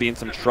 Ice is going to be in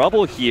some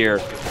trouble here.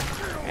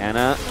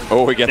 Anna.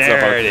 Oh, he gets the hook.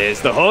 There it is.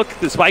 The hook.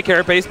 The spike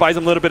carapace buys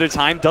him a little bit of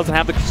time. Doesn't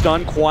have the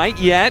stun quite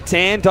yet.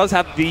 And does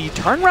have the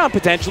turnaround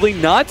potentially.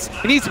 Nuts.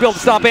 He needs to be able to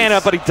stop Anna,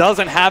 but he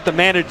doesn't have the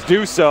mana to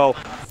do so.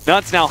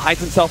 Nuts now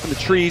hides himself in the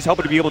trees,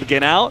 hoping to be able to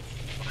get out.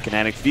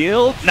 Kinetic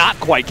Field. Not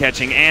quite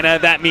catching Anna.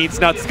 That means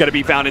Nuts is going to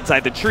be found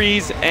inside the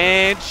trees.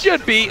 And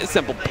should be a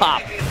simple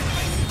pop.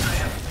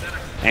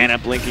 Anna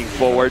blinking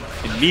forward,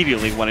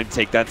 immediately wanted to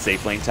take that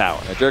safe lane tower.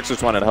 Jarex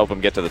just wanted to help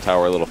him get to the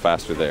tower a little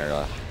faster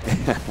there.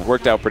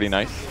 Worked out pretty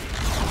nice.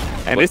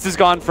 And this has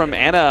gone from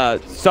Anna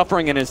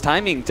suffering in his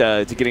timing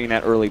to getting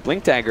that early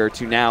blink dagger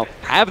to now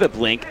have the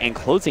blink and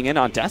closing in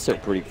on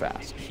Deso pretty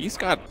fast. He's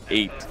got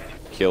 8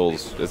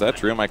 kills. Is that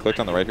true? Am I clicked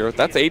on the right hero?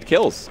 That's 8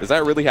 kills. Is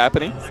that really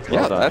happening? Well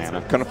yeah, done, that's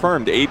Anna.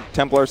 confirmed. 8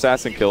 Templar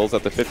Assassin kills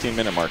at the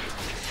 15-minute mark.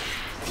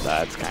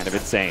 That's kind of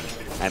insane.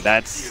 And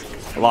that's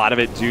a lot of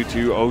it due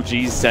to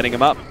OG's setting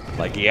him up.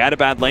 Like, he had a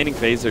bad laning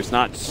phase. There's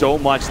not so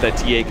much that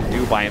TA can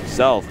do by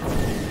himself.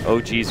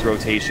 OG's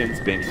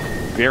rotation's been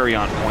very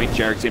on point.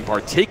 Jarek's in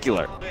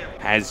particular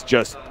has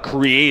just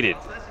created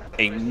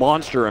a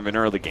monster of an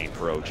early game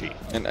for OG.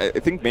 And I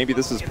think maybe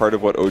this is part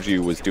of what OG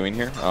was doing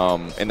here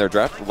in their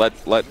draft.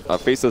 Let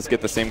Faceless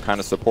get the same kind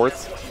of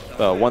supports.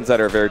 Ones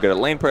that are very good at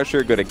lane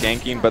pressure, good at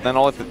ganking, but then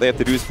all they have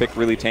to do is pick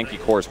really tanky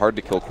cores, hard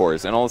to kill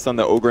cores. And all of a sudden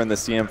the Ogre and the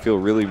CM feel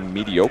really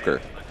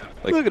mediocre.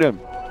 Like, look at him.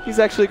 He's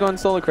actually going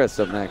Solar Crest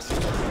up next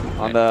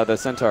on the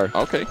Centaur.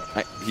 Okay.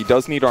 He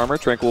does need armor.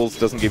 Tranquils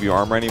doesn't give you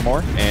armor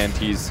anymore, and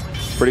he's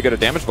pretty good at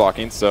damage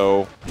blocking,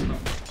 so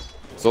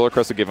Solar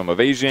Crest would give him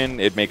evasion.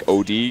 It'd make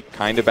OD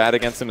kind of bad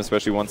against him,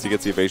 especially once he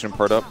gets the evasion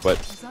part up, but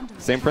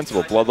same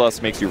principle.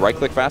 Bloodlust makes you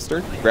right-click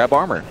faster, grab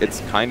armor.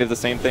 It's kind of the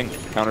same thing.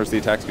 Counters the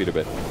attack speed a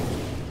bit.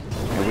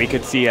 And we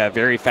could see a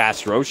very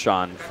fast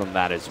Roshan from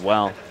that as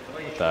well.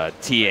 The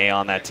TA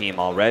on that team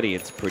already,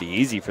 it's pretty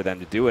easy for them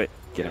to do it.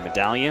 Get a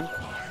medallion.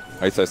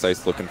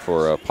 Ice looking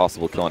for a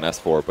possible kill on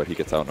S4, but he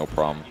gets out no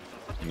problem.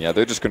 And yeah,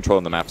 they're just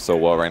controlling the map so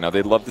well right now.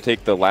 They'd love to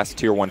take the last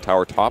tier 1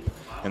 tower top,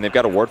 and they've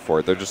got a ward for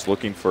it. They're just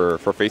looking for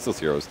Faceless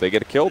heroes. They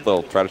get a kill,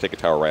 they'll try to take a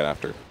tower right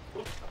after.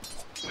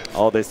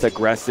 All this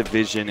aggressive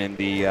vision in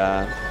the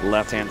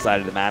left-hand side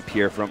of the map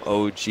here from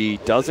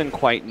OG doesn't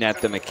quite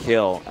net them a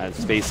kill,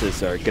 as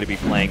Faceless are going to be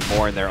playing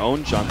more in their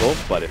own jungle.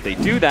 But if they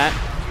do that,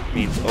 it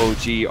means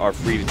OG are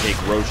free to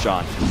take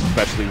Roshan,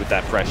 especially with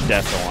that fresh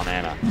Deso on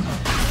Anna.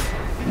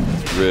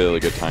 Really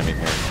good timing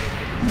here.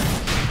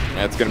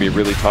 Yeah, it's going to be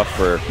really tough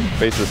for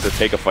Faceless to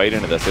take a fight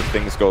into this. If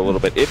things go a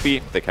little bit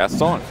iffy, they cast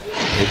Song.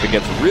 If it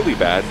gets really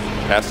bad,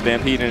 cast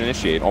Stampede and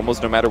Initiate.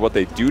 Almost no matter what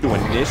they do to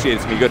initiate,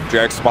 it's going to be good.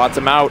 Jarek spots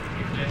him out.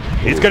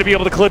 He's going to be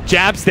able to clip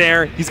jabs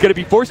there. He's going to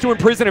be forced to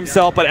imprison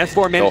himself, but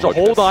S4 managed to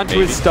hold on to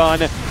his stun.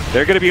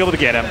 They're going to be able to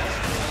get him.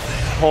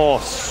 Oh,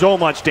 so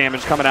much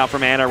damage coming out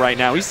from Anna right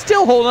now. He's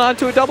still holding on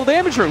to a double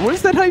damage rune. What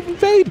is that even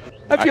fade?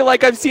 I feel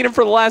like I've seen him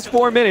for the last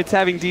 4 minutes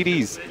having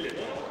DDs.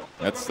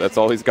 That's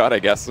all he's got, I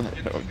guess.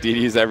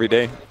 DDs every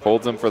day.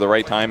 Holds him for the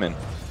right time and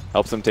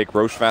helps him take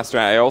Roche faster.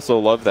 I also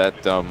love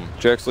that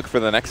Jarek's looking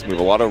for the next move.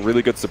 A lot of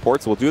really good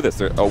supports will do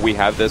this. Oh, we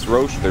have this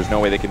Roche. There's no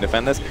way they can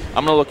defend this.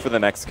 I'm going to look for the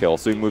next kill.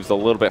 So he moves a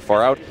little bit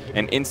far out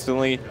and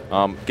instantly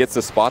gets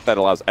a spot that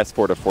allows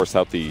S4 to force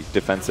out the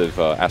defensive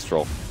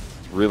Astral.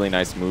 Really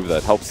nice move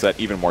that helps set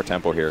even more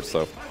tempo here.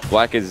 So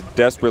Black is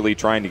desperately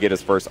trying to get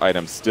his first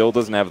item. Still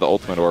doesn't have the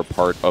ultimate or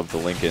part of the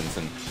Lincolns,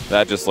 and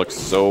that just looks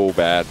so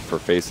bad for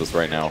Faceless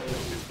right now.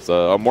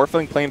 So a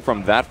Morphling playing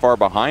from that far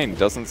behind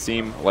doesn't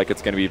seem like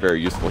it's going to be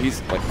very useful. He's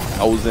like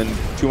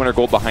 1,200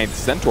 gold behind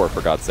Centaur,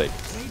 for God's sake.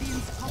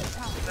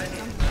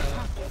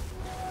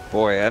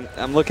 Boy,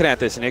 I'm looking at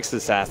this Nyx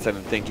Assassin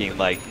and thinking,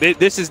 like,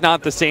 this is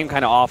not the same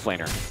kind of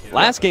offlaner.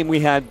 Last game we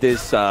had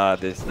this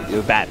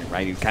Batten,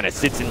 right? Who kind of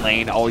sits in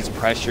lane, always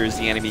pressures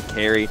the enemy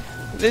carry.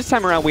 This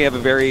time around we have a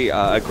very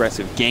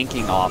aggressive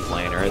ganking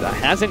offlaner that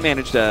hasn't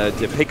managed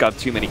to pick up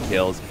too many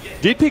kills.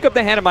 Did pick up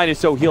the Hand of Midas,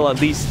 so he'll at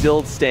least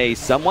still stay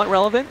somewhat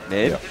relevant.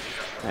 Mid.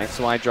 Yeah.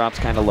 XY drops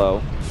kind of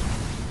low.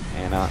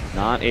 And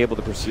not able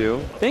to pursue.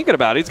 Thinking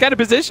about it, he's got to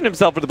position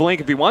himself for the blink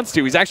if he wants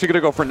to. He's actually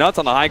going to go for nuts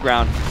on the high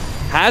ground.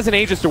 Has an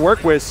Aegis to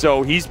work with,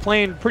 so he's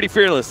playing pretty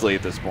fearlessly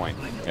at this point.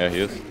 Yeah, he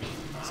is.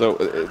 So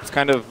it's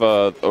kind of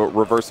a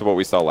reverse of what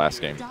we saw last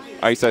game.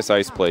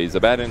 Ice plays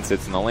Abaddon,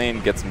 sits in the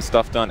lane, gets some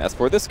stuff done. As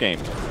for this game,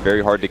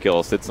 very hard to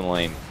kill, sits in the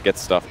lane,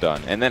 gets stuff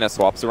done. And then it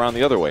swaps around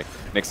the other way.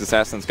 Nyx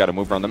Assassin's got to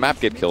move around the map,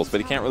 get kills,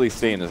 but he can't really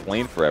stay in his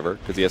lane forever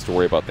because he has to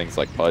worry about things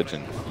like Pudge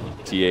and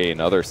TA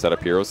and other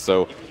setup heroes.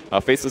 So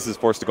Faceless is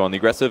forced to go on the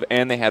aggressive,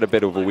 and they had a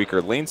bit of a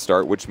weaker lane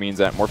start, which means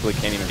that Morphling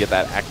can't even get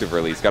that active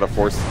early. He's got to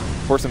force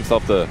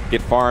himself to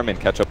get farm and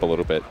catch up a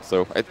little bit.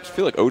 So I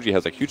feel like OG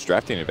has a huge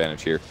drafting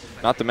advantage here,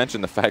 not to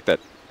mention the fact that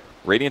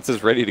Radiance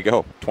is ready to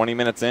go. 20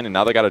 minutes in, and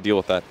now they got to deal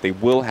with that. They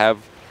will have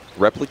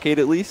Replicate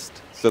at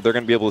least, so they're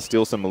going to be able to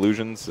steal some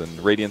illusions and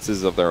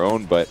Radiances of their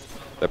own, but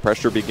the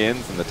pressure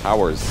begins, and the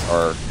towers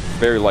are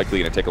very likely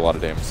going to take a lot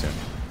of damage soon.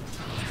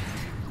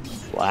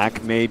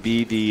 Black may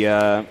be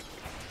the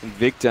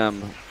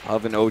victim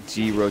of an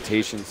OG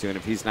rotation soon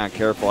if he's not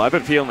careful. I've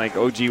been feeling like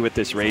OG with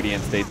this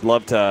Radiance, they'd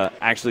love to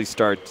actually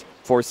start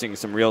forcing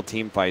some real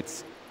team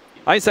fights.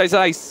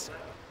 Ice.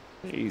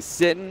 He's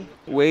sitting,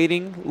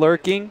 waiting,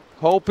 lurking,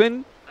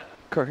 hoping.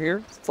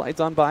 Courier slides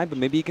on by, but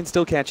maybe he can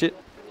still catch it.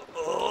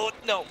 Oh,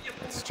 no.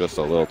 It's just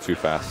a little too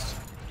fast.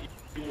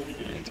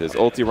 And his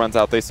ulti runs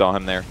out. They saw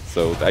him there,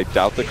 so I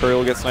doubt the Courier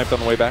will get sniped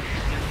on the way back.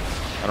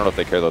 I don't know if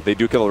they care, though. They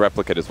do kill a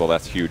Replicate as well.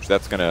 That's huge.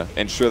 That's going to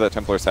ensure that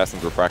Templar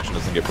Assassin's refraction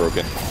doesn't get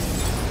broken.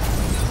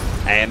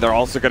 And they're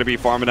also going to be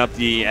farming up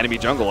the enemy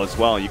jungle as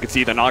well. You can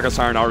see the Naga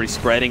Siren already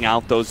spreading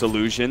out those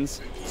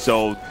illusions.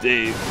 So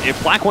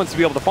if Black wants to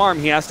be able to farm,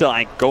 he has to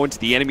like go into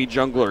the enemy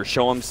jungle or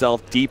show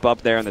himself deep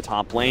up there in the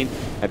top lane.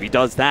 If he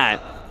does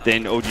that,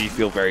 then OG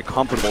feel very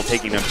comfortable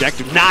taking the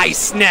objective. Nice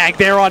snag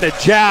there on the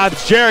jabs.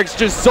 Jarek's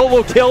just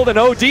solo killed an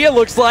OD, it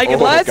looks like. And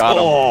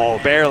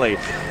barely.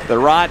 The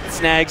rot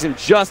snags him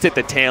just at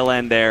the tail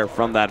end there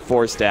from that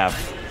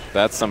 4-staff.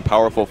 That's some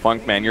powerful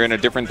funk, man. You're in a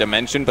different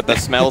dimension, but the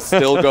smell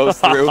still goes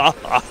through.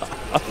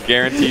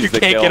 Guarantees the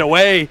kill. You can't get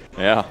away.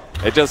 Yeah,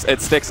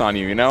 it sticks on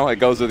you, you know? It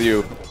goes with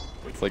you.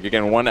 It's like you're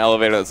getting one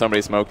elevator that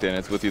somebody smoked in.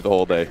 It's with you the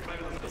whole day.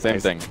 Same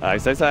thing.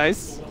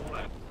 Ice.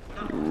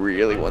 He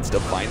really wants to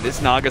find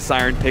this Naga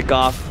Siren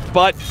pickoff,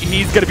 but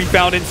he's going to be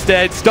found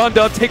instead. Stunned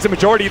up, takes a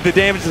majority of the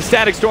damage. The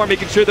Static Storm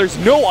making sure there's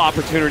no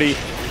opportunity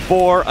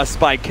for a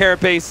Spike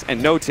Carapace,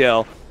 and No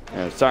Tail.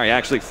 Sorry,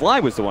 actually Fly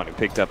was the one who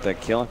picked up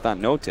that kill. I thought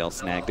No Tail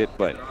snagged it,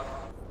 but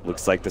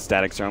looks like the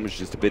Static Storm was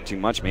just a bit too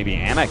much. Maybe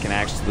Ana can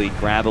actually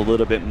grab a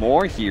little bit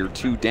more here.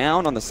 2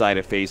 down on the side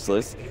of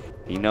Faceless.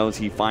 He knows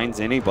he finds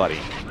anybody.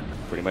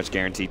 Pretty much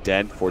guaranteed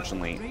dead.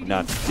 Fortunately,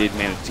 Nuts did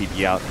manage to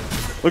TP out.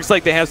 Looks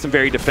like they have some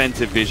very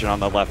defensive vision on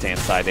the left-hand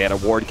side. They had a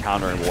ward,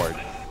 counter, and ward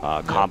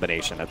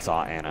combination that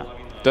saw Ana.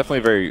 Definitely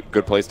a very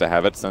good place to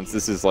have it, since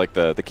this is like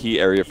the key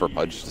area for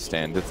Pudge to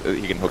stand.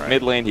 He can hook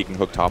mid lane, he can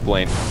hook top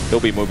lane.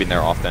 He'll be moving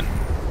there often.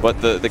 But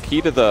the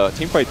key to the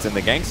team fights in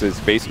the ganks is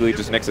basically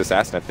just Nyx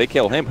Assassin. If they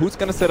kill him, who's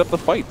going to set up the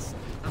fights?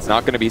 It's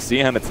not going to be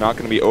CM, it's not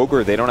going to be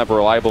Ogre. They don't have a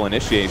reliable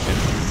initiation.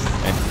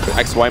 And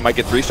XY might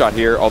get 3-shot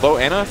here, although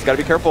Ana's got to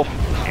be careful.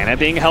 Ana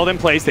being held in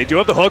place. They do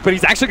have the hook, but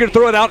he's actually going to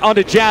throw it out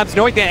onto jabs,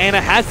 knowing that Ana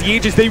has the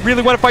Aegis. They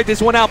really want to fight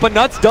this one out, but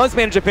Nuts does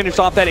manage to finish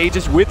off that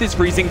Aegis with his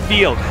freezing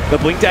field. The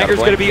Blink Dagger is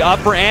going to be up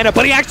for Ana,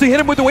 but he actually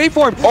hit him with the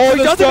waveform. Oh,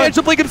 he doesn't manage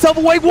to blink himself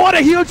away. What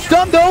a huge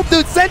stun, though.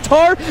 The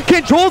Centaur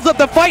controls up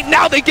the fight.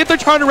 Now they get their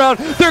turnaround.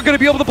 They're going to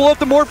be able to blow up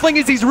the Morphling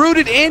as he's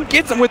rooted in,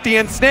 gets him with the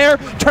ensnare.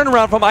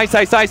 Turnaround from Ice.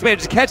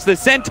 Manages to catch the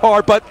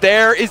Centaur, but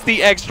there is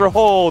the extra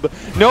hold.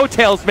 No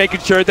Tail's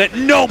making sure that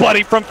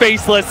nobody from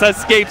Faceless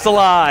escapes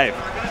alive.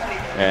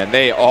 And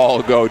they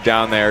all go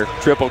down there.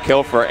 Triple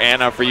kill for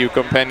Ana for you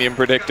Compendium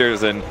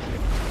predictors, and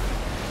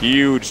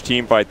huge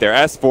team fight there.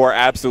 S4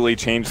 absolutely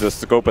changed the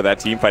scope of that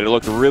team fight. It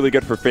looked really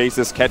good for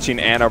Faces, catching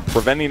Ana,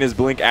 preventing his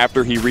blink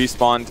after he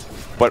respawned.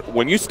 But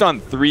when you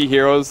stun 3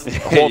 heroes, the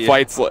whole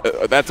fight's,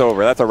 that's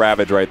over. That's a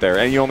Ravage right there.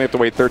 And you only have to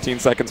wait 13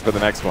 seconds for the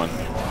next one.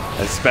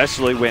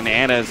 Especially when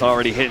Ana is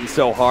already hitting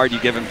so hard, you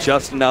give him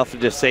just enough to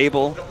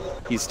disable.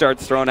 He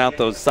starts throwing out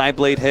those side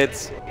blade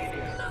hits.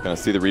 Gonna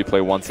see the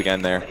replay once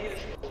again there.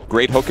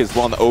 Great hook as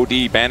well, and the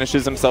OD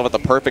banishes himself at the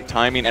perfect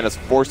timing and is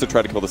forced to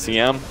try to kill the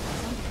CM.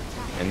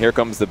 And here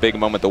comes the big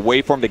moment. The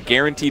waveform to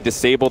guarantee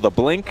disable the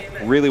blink.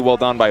 Really well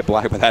done by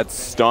Black, but that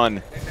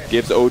stun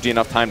gives OG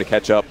enough time to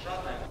catch up.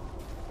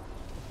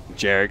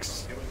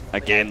 Jarek's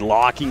again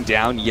locking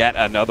down yet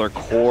another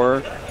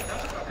core.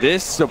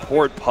 This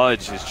support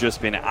Pudge has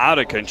just been out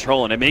of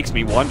control, and it makes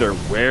me wonder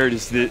where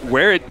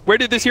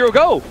did this hero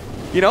go?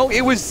 You know,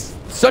 it was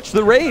such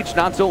the rage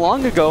not so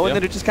long ago, and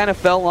then it just kind of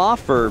fell off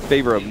for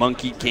favor of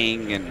Monkey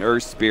King and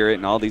Earth Spirit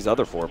and all these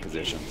other 4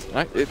 positions.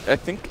 I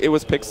think it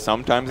was picked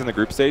sometimes in the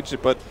group stage,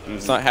 but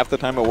it's not half the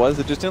time it was.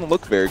 It just didn't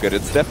look very good.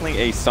 It's definitely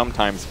a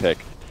sometimes pick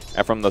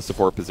from the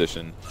support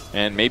position.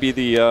 And maybe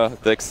the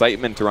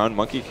excitement around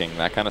Monkey King,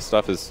 that kind of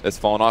stuff has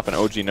fallen off, and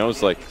OG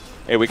knows, like,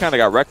 hey, we kind of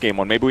got wrecked game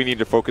 1. Maybe we need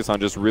to focus on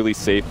just really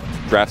safe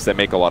drafts that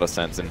make a lot of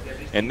sense. And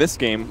in this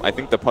game, I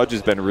think the Pudge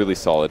has been really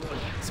solid,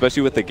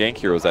 especially with the gank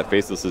heroes that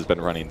Faceless has been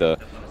running. The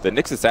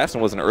Nyx Assassin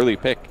was an early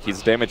pick.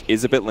 His damage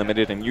is a bit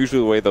limited, and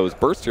usually the way those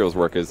burst heroes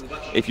work is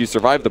if you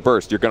survive the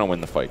burst, you're going to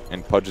win the fight,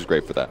 and Pudge is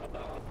great for that.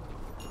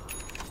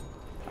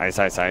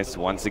 Ice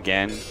once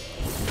again.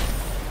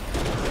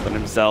 Putting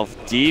himself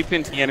deep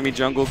into the enemy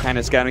jungle, kind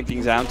of scouting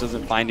things out,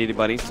 doesn't find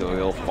anybody, so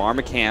he'll farm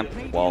a camp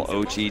while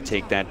OG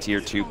take that tier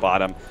 2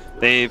 bottom.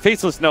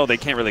 Faceless know they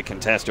can't really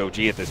contest OG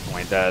at this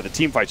point. The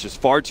team fight's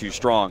just far too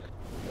strong.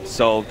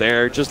 So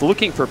they're just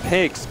looking for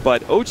picks,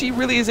 but OG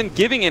really isn't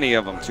giving any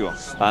of them to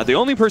him. The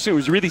only person who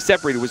was really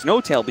separated was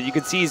No Tail, but you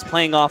can see he's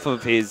playing off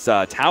of his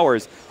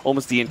towers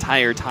almost the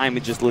entire time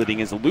and just letting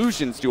his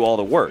illusions do all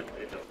the work.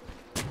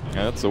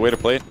 Yeah, that's the way to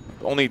play it.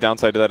 The only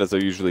downside to that is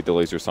it usually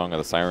delays your Song of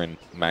the Siren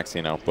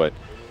maxing out, but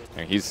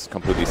he's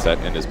completely set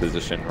in his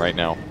position right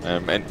now.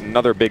 And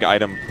another big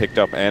item picked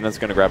up, Ana's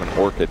going to grab an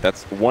Orchid.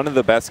 That's one of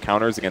the best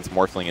counters against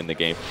Morphling in the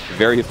game.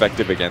 Very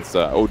effective against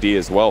OD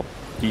as well.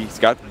 He's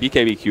got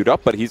BKB queued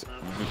up, but he's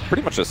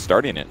pretty much just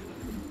starting it.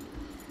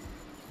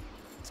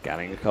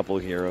 Scouting a couple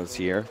of heroes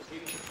here.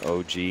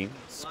 OG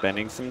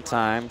spending some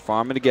time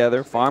farming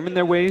together, farming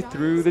their way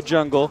through the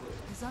jungle.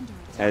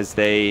 As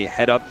they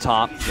head up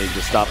top, they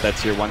just stop that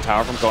tier 1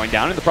 tower from going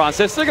down in the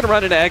process. They're going to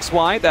run into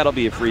XY. That'll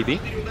be a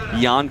freebie.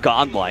 Beyond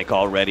godlike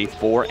already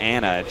for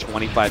Ana at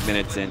 25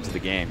 minutes into the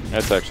game.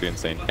 That's actually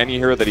insane. Any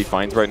hero that he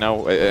finds right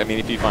now, I mean,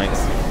 if he finds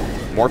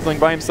Morphling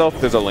by himself,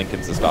 there's a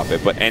Lincoln to stop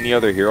it. But any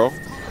other hero,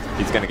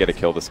 he's going to get a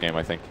kill this game,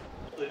 I think.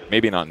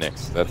 Maybe not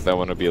Nyx. That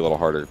one would be a little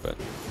harder, but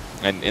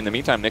And in the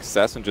meantime, Nick's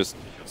Assassin just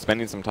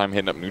spending some time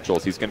hitting up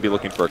neutrals. He's going to be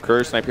looking for a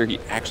courier snipe here. He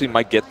actually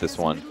might get this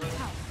one.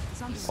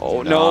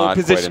 Oh no, Not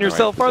position quite in the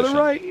yourself right farther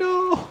right.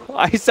 No.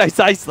 Ice, ice,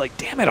 ice. Like,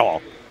 damn it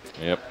all.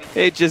 Yep.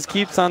 It just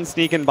keeps on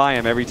sneaking by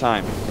him every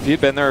time. If he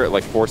had been there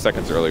like 4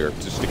 seconds earlier,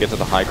 just to get to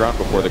the high ground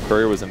before the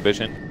courier was in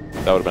vision,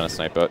 that would have been a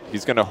snipe. But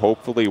he's going to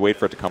hopefully wait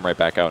for it to come right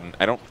back out. And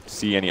I don't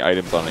see any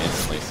items on it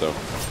instantly, so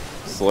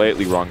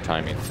slightly wrong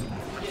timing.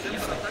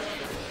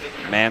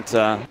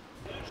 Manta,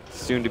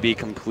 soon to be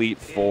complete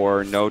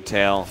for No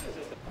Tail.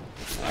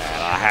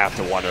 And I have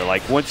to wonder,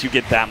 like, once you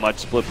get that much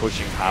split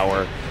pushing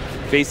power,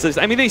 Faceless,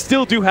 I mean, they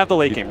still do have the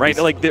late game, right?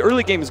 Like, the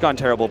early game has gone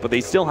terrible, but they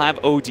still have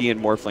OD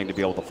and Morphling to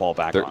be able to fall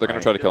back They're on, going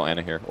to try to kill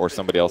Ana here, or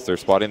somebody else. They're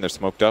spotting, they're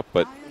smoked up,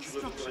 but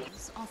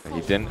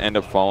he didn't end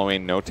up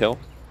following No Tail.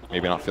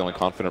 Maybe not feeling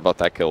confident about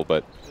that kill,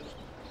 but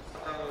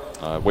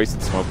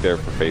wasted smoke there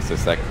for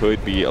Faceless. That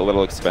could be a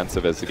little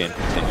expensive as the game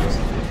continues.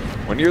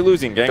 When you're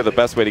losing, gang, the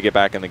best way to get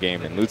back in the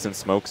game, and losing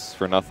smokes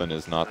for nothing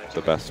is not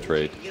the best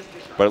trade.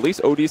 But at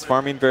least OD's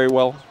farming very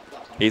well.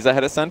 He's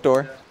ahead of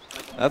Centaur.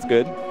 That's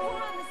good.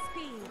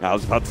 I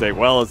was about to say,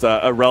 well, is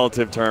a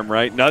relative term,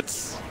 right?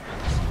 Nuts.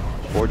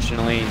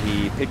 Fortunately,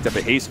 he picked up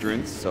a haste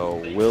rune, so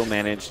will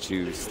manage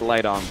to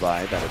slide on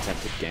by that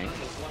attempted gank.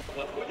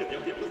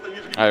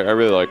 I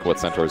really like what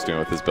Centaur is doing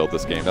with his build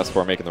this game. That's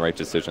for making the right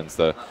decisions.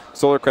 The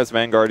Solar Crest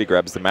Vanguard, he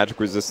grabs the magic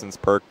resistance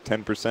perk,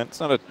 10%. It's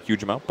not a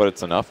huge amount, but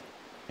it's enough.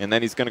 And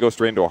then he's going to go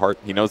straight into a heart.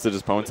 He knows that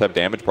his opponents have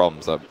damage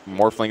problems.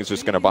 Morphling is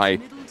just going to buy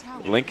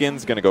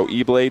Lincoln's, going to go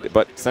E-Blade,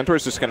 but Centaur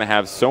is just going to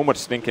have so much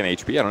stinking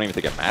HP, I don't even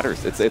think it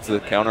matters. It's a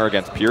counter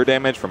against pure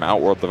damage from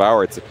Outworld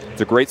Devour. It's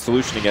a great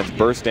solution against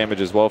burst damage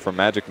as well from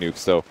Magic Nuke.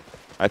 So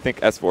I think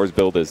S4's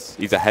build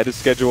he's ahead of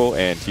schedule,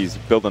 and he's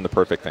building the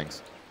perfect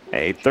things.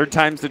 Hey, third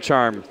time's the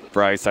charm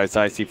for Ice Ice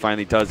Ice. He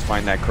finally does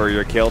find that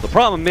courier kill. The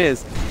problem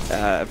is,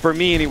 for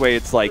me anyway,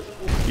 it's like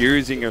you're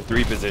using your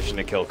 3 position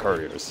to kill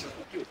couriers.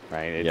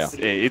 Right?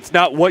 It's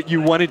not what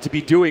you wanted to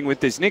be doing with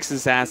this Nyx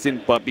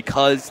Assassin, but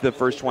because the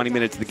first 20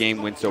 minutes of the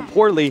game went so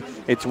poorly,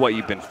 it's what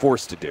you've been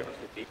forced to do.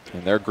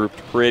 And they're grouped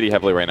pretty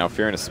heavily right now.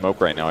 Fearing a smoke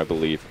right now, I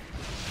believe.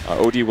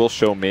 OD will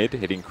show mid,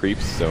 hitting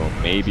creeps, so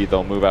maybe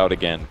they'll move out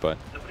again.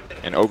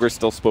 And Ogre's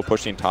still split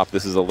pushing top.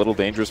 This is a little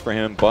dangerous for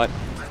him, but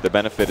the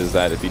benefit is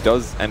that if he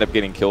does end up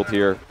getting killed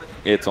here,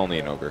 it's only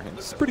an Ogre. And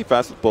it's pretty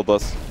fast with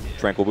Bloodlust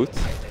Tranquil Boots.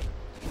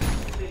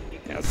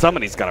 Yeah,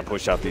 somebody's got to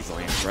push out these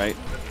lanes, right?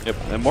 Yep.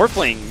 And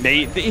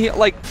Morphling,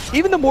 like,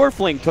 even the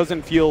Morphling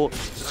doesn't feel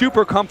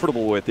super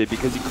comfortable with it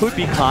because he could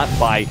be caught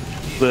by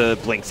the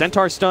Blink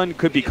Centaur stun,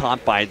 could be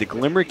caught by the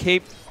Glimmer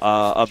Cape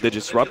of the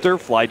Disruptor.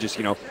 Fly just,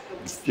 you know,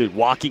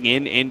 walking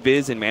in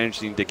invis and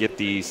managing to get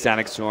the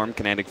Static Storm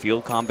Kinetic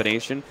Field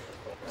combination.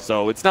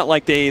 So it's not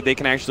like they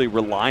can actually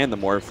rely on the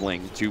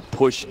Morphling to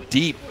push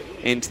deep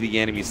into the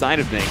enemy side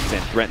of things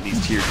and threaten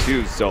these tier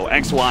 2s. So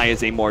XY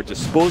is a more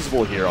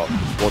disposable hero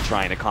will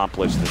try and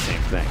accomplish the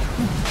same thing.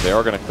 They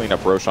are going to clean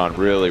up Roshan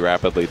really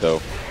rapidly,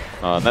 though.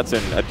 And that's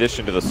in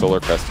addition to the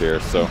Solar Crest here,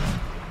 so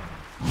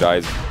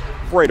dies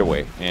right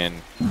away. And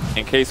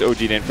in case OG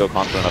didn't feel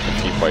confident enough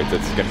in team fights,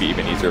 it's going to be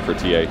even easier for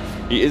TA.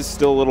 He is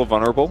still a little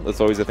vulnerable. That's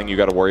always a thing you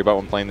got to worry about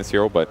when playing this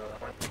hero, but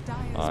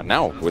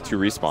now with 2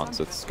 respawns,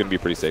 it's going to be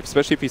pretty safe,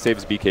 especially if he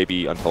saves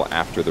BKB until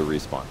after the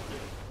respawn.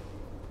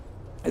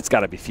 It's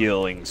got to be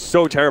feeling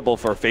so terrible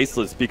for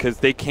Faceless because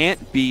they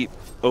can't beat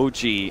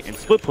OG in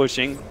split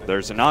pushing.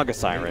 There's a Naga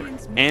Siren,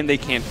 and they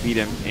can't beat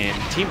him in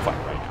team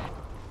fight right now.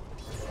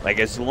 Like,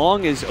 as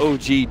long as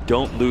OG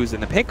don't lose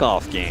in the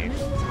pickoff game,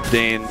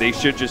 then they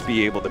should just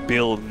be able to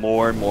build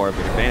more and more of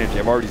an advantage.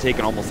 They've already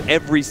taken almost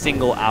every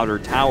single outer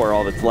tower.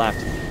 All that's left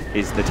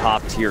is the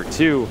top tier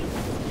 2.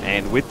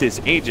 And with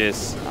this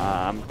Aegis,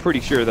 I'm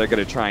pretty sure they're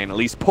going to try and at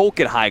least poke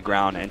at high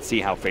ground and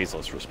see how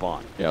Faceless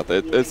respond. Yeah,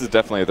 this is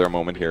definitely their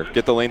moment here.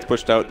 Get the lanes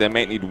pushed out. They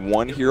might need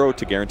 1 hero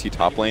to guarantee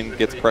top lane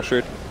gets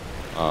pressured.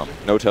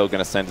 No Tail going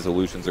to send his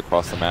illusions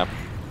across the map.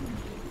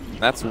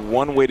 That's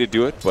one way to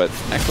do it, but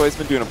XY's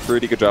been doing a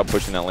pretty good job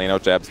pushing that lane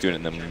out. Jab's doing it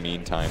in the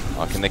meantime.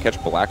 Can they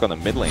catch Black on the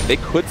mid lane? They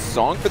could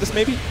Song for this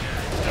maybe?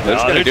 They're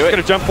just going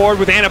to jump forward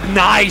with Ana.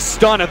 Nice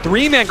stun. A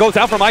 3-man goes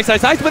out from Ice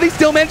Ice Ice, but he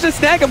still managed to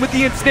snag him with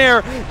the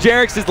ensnare.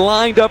 Jarex is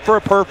lined up for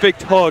a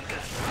perfect hook.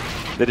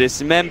 The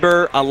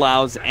Dismember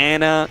allows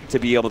Ana to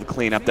be able to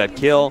clean up that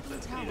kill.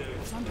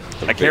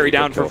 A carry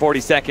down for 40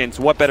 seconds.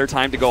 What better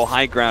time to go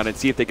high ground and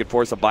see if they could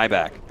force a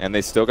buyback? And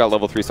they still got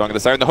level 3 Song on the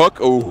side. And the hook,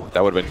 oh,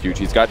 that would have been huge.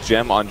 He's got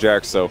Gem on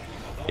Jarex, so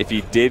if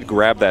he did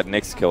grab that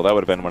Nyx kill, that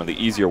would have been one of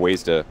the easier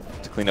ways to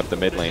clean up the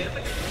mid lane.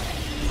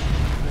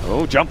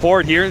 Oh, jump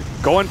forward here,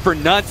 going for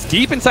nuts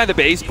deep inside the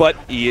base, but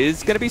he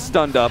is going to be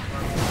stunned up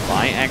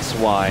by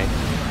XY.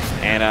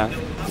 Ana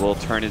will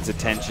turn his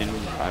attention,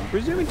 I'm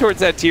presuming, towards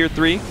that tier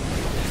 3.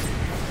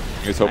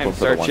 He was hoping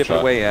for the one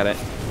shot. Away at it.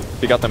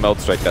 If he got the Meld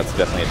Strike, that's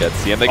definitely a dead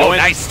C. And they go in.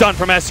 Nice stun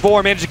from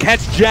S4, managed to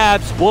catch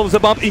Jabs, blows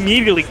him up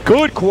immediately.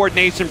 Good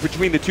coordination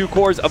between the 2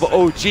 cores of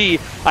OG.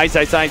 Ice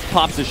Ice Ice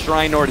pops a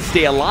Shrine Lord to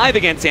stay alive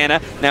against Ana.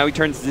 Now he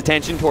turns his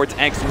attention towards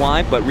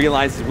XY, but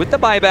realizes with the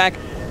buyback,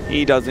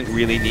 he doesn't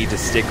really need to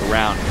stick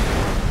around.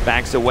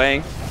 Backs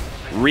away.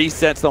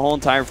 resets the whole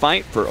entire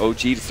fight for OG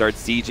to start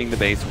sieging the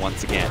base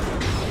once again.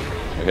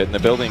 They're hitting the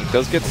building.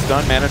 Does get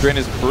stunned. Mana drain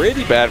is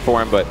pretty bad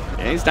for him, but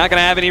he's not going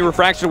to have any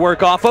refraction to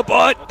work off of,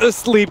 but the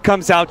sleep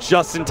comes out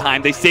just in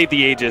time. They save the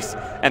Aegis,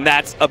 and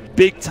that's a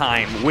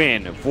big-time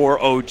win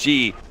for OG.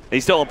 They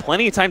still have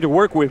plenty of time to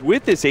work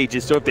with this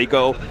Aegis, so if they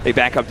go, they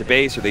back up to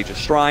base, or they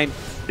just Shrine,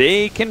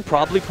 they can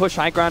probably push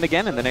high ground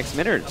again in the next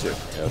minute or two.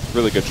 Yeah, it's a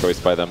really good choice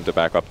by them to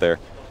back up there.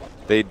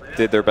 They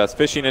did their best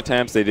fishing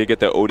attempts. They did get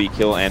the OD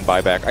kill and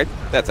buyback.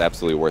 That's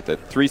absolutely worth it.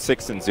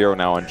 3-6-0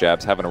 now on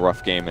Jabs, having a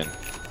rough game, and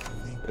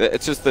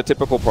it's just the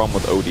typical problem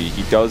with OD.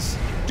 He does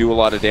do a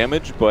lot of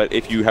damage, but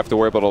if you have to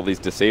worry about all these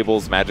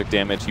disables, magic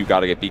damage, you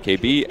got to get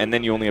BKB, and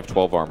then you only have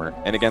 12 armor.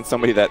 And against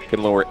somebody that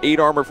can lower 8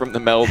 armor from the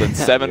meld and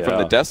 7 from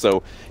the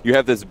Deso, you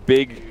have this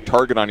big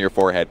target on your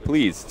forehead.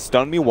 Please,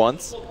 stun me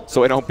once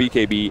so I don't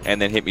BKB,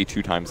 and then hit me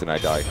 2 times and I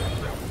die.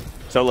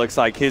 So it looks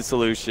like his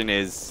solution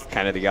is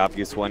kind of the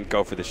obvious one.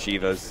 Go for the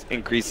Shivas.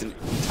 Increase in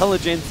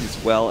intelligence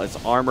as well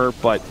as armor,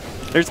 but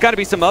there's got to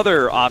be some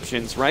other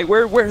options, right?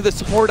 Where are the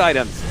support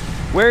items?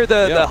 Where are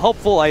the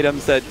helpful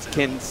items that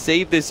can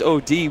save this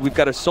OD? We've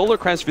got a Solar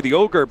Crest for the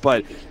Ogre,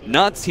 but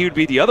Nuts, he would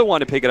be the other one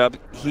to pick it up.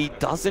 He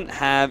doesn't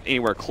have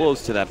anywhere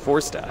close to that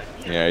 4-stat.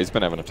 Yeah, he's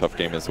been having a tough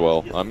game as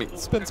well.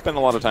 He's been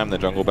spending a lot of time in the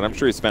jungle, but I'm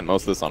sure he spent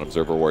most of this on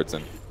Observer Wards.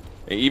 And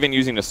even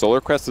using the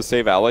Solar Crest to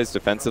save allies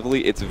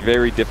defensively, it's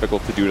very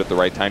difficult to do it at the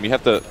right time. You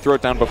have to throw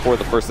it down before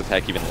the first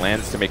attack even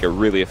lands to make it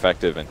really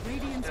effective. And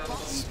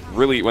it's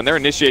really, when they're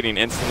initiating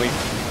instantly,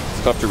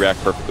 it's tough to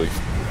react perfectly.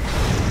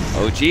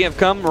 OG have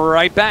come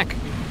right back.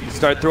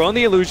 Start throwing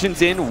the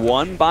illusions in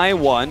one by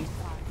one.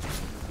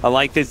 I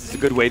like this. It's a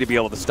good way to be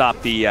able to stop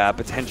the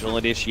potential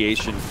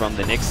initiation from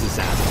the Nyx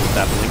Assassin with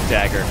that Blink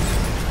Dagger.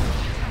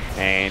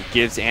 And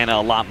gives Ana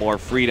a lot more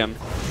freedom.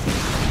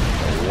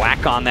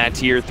 Whack on that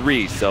tier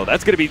 3. So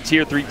that's going to be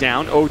tier 3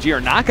 down. OG are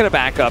not going to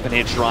back up and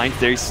hit Shrines.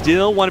 They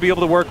still want to be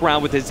able to work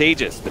around with his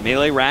Aegis. The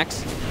melee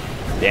racks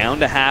down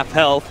to half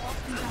health.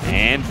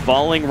 And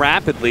falling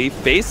rapidly.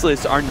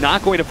 Faceless are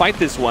not going to fight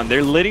this one.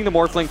 They're letting the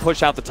Morphling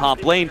push out the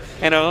top lane.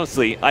 And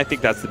honestly, I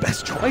think that's the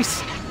best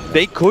choice.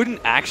 They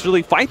couldn't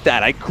actually fight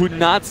that. I could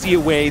not see a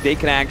way they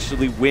can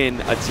actually win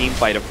a team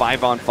fight, a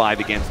 5-on-5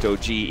 against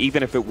OG,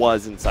 even if it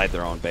was inside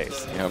their own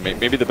base. You know,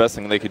 maybe the best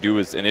thing they could do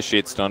is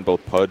initiate stun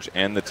both Pudge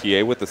and the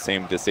TA with the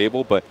same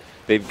disable, but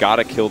they've got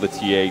to kill the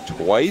TA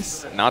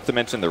twice, not to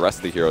mention the rest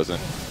of the heroes. And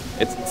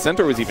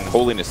Centaur was even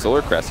holding his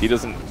Solar Crest. He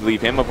doesn't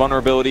leave him a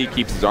vulnerability,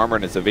 keeps his armor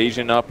and his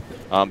evasion up.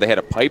 They had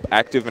a pipe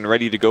active and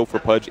ready to go for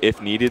Pudge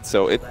if needed,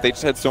 so they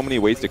just had so many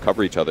ways to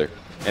cover each other.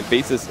 And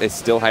Faceless is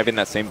still having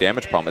that same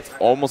damage problem. It's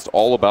almost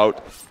all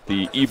about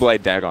the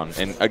E-Blade Dagon.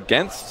 And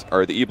against,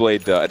 or the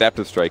E-Blade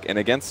Adaptive Strike, and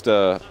against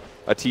a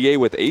TA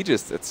with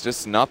Aegis, it's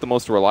just not the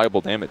most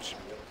reliable damage.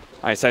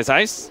 Ice.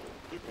 Is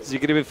he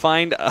going to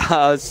find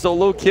a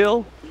solo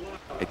kill?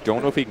 I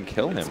don't know if he can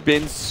kill him. It's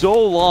been so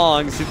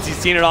long since he's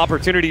seen an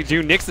opportunity to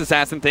do Nyx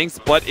Assassin things,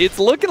 but it's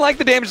looking like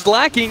the damage is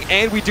lacking,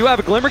 and we do have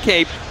a Glimmer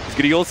Cape. He's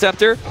going to Eul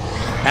Scepter.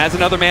 Has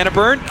another mana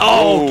burn.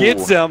 Oh,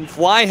 gets him.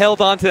 Fly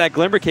held onto that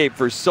Glimmer Cape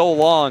for so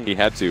long. He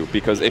had to,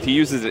 because if he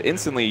uses it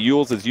instantly,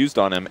 Eul's is used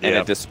on him, and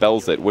it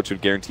dispels it, which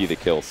would guarantee the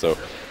kill. So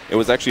it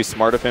was actually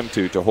smart of him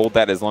to hold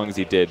that as long as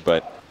he did,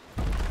 but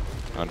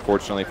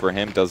unfortunately for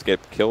him, does get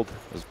killed.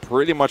 It was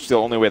pretty much the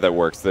only way that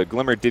works. The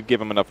Glimmer did give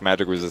him enough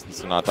magic resistance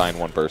to not die in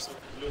one burst.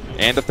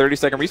 And a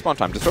 30-second respawn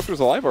time. Disruptor's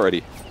alive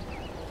already.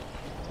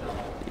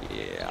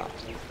 Yeah.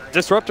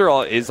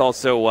 Disruptor is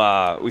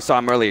also, we saw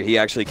him earlier, he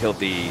actually killed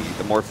the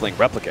Morphling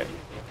Replicate,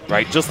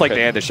 right? Just like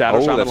they had the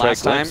Shadow Shaman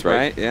last time,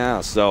 right?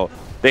 Yeah, so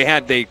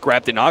they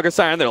grabbed the Naga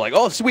Siren, they're like,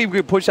 oh sweet, we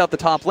can push out the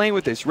top lane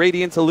with this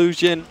Radiance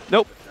Illusion.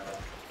 Nope.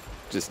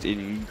 Just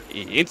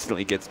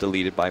instantly gets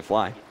deleted by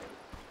Fly.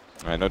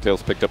 All right, No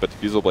Tails picked up a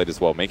Diffusal Blade as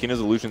well, making his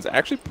illusions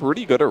actually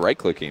pretty good at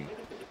right-clicking.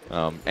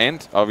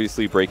 And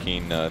obviously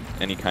breaking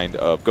any kind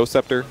of Ghost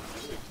Scepter.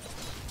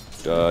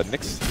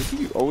 Nyx, did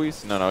he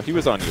always? No, he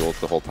was on Eul's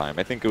the whole time.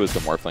 I think it was the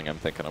Morphling I'm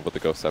thinking of with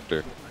the Ghost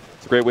Scepter.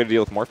 It's a great way to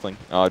deal with Morphling.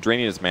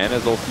 Draining his mana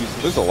is also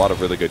useful. There's a lot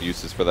of really good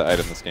uses for that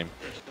item in this game.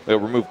 They'll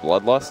remove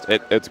Bloodlust.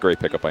 It's a great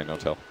pickup by No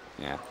Tail.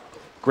 Yeah,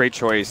 great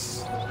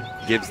choice.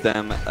 Gives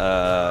them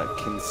a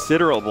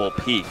considerable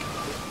peak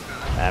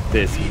at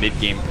this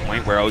mid-game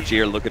point where OG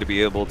are looking to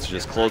be able to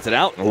just close it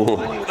out. Ooh.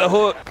 The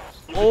hook.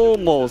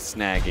 Almost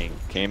snagging.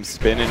 Came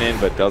spinning in,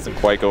 but doesn't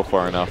quite go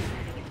far enough.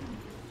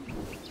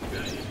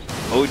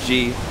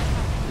 OG.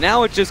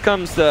 Now it just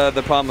comes the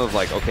problem of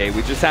like, okay,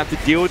 we just have to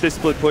deal with this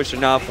split push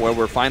enough where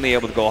we're finally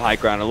able to go high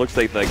ground. It looks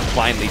like they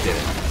finally did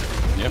it.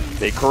 Yep.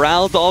 They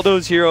corralled all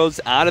those heroes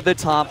out of the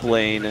top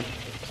lane,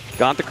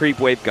 got the creep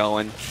wave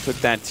going, took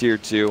that tier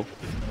 2.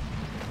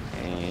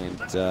 And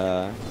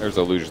there's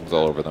illusions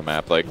all over the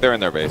map. Like, they're in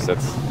their base.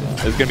 This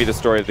is going to be the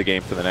story of the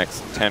game for the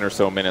next 10 or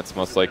so minutes,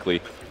 most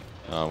likely.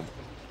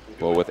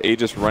 Well, with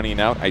Aegis running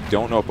out, I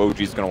don't know if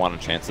OG is going to want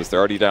to chance this. They're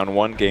already down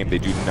one game. They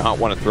do not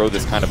want to throw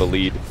this kind of a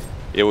lead.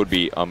 It would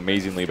be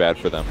amazingly bad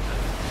for them.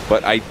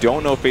 But I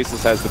don't know if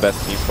Faceless has the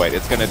best team fight.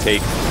 It's going to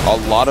take a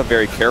lot of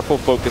very careful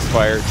focus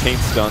fire, chain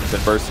stuns,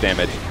 and burst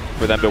damage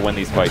for them to win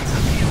these fights.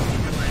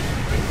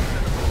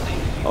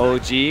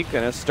 OG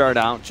gonna start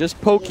out just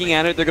poking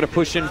at it. They're gonna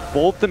push in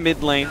both the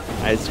mid lane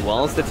as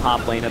well as the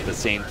top lane at the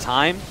same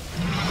time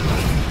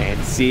and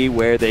see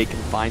where they can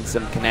find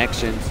some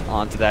connections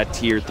onto that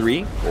tier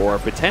 3 or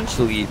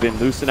potentially even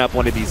loosen up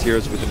one of these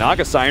heroes with the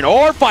Naga Siren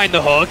or find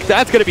the hook.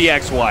 That's gonna be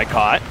XY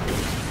caught.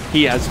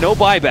 He has no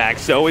buyback,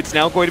 so it's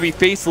now going to be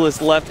Faceless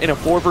left in a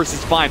 4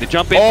 versus 5 to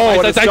jump in.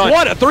 What a stun.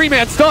 What a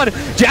 3-man stun.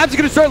 Jab's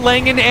going to start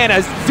laying in, and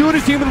as soon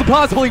as humanly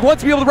possible, he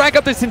wants to be able to rack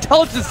up this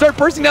intelligence and start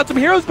bursting down some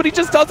heroes, but he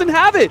just doesn't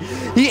have it.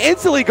 He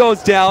instantly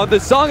goes down. The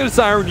Song of the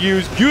Siren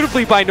used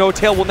beautifully by No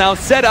Tail will now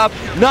set up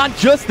not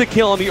just the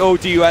kill on the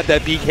OG who had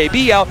that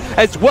BKB out,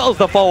 as well as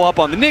the follow-up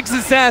on the Nyx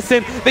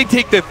Assassin. They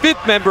take the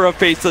 5th member of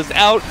Faceless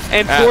out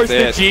and force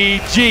the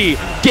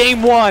GG.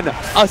 Game 1,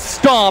 a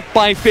stomp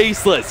by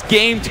Faceless.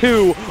 Game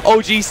 2,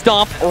 OG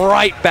stomp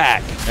right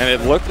back. And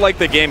it looked like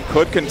the game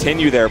could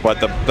continue there, but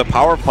the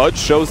power of Pudge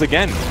shows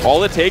again.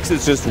 All it takes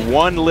is just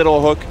one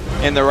little hook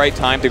in the right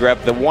time to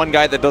grab the one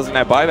guy that doesn't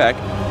have buyback,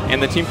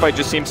 and the team fight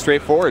just seems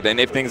straightforward. And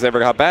if things ever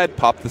got bad,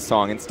 pop the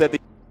song. Instead,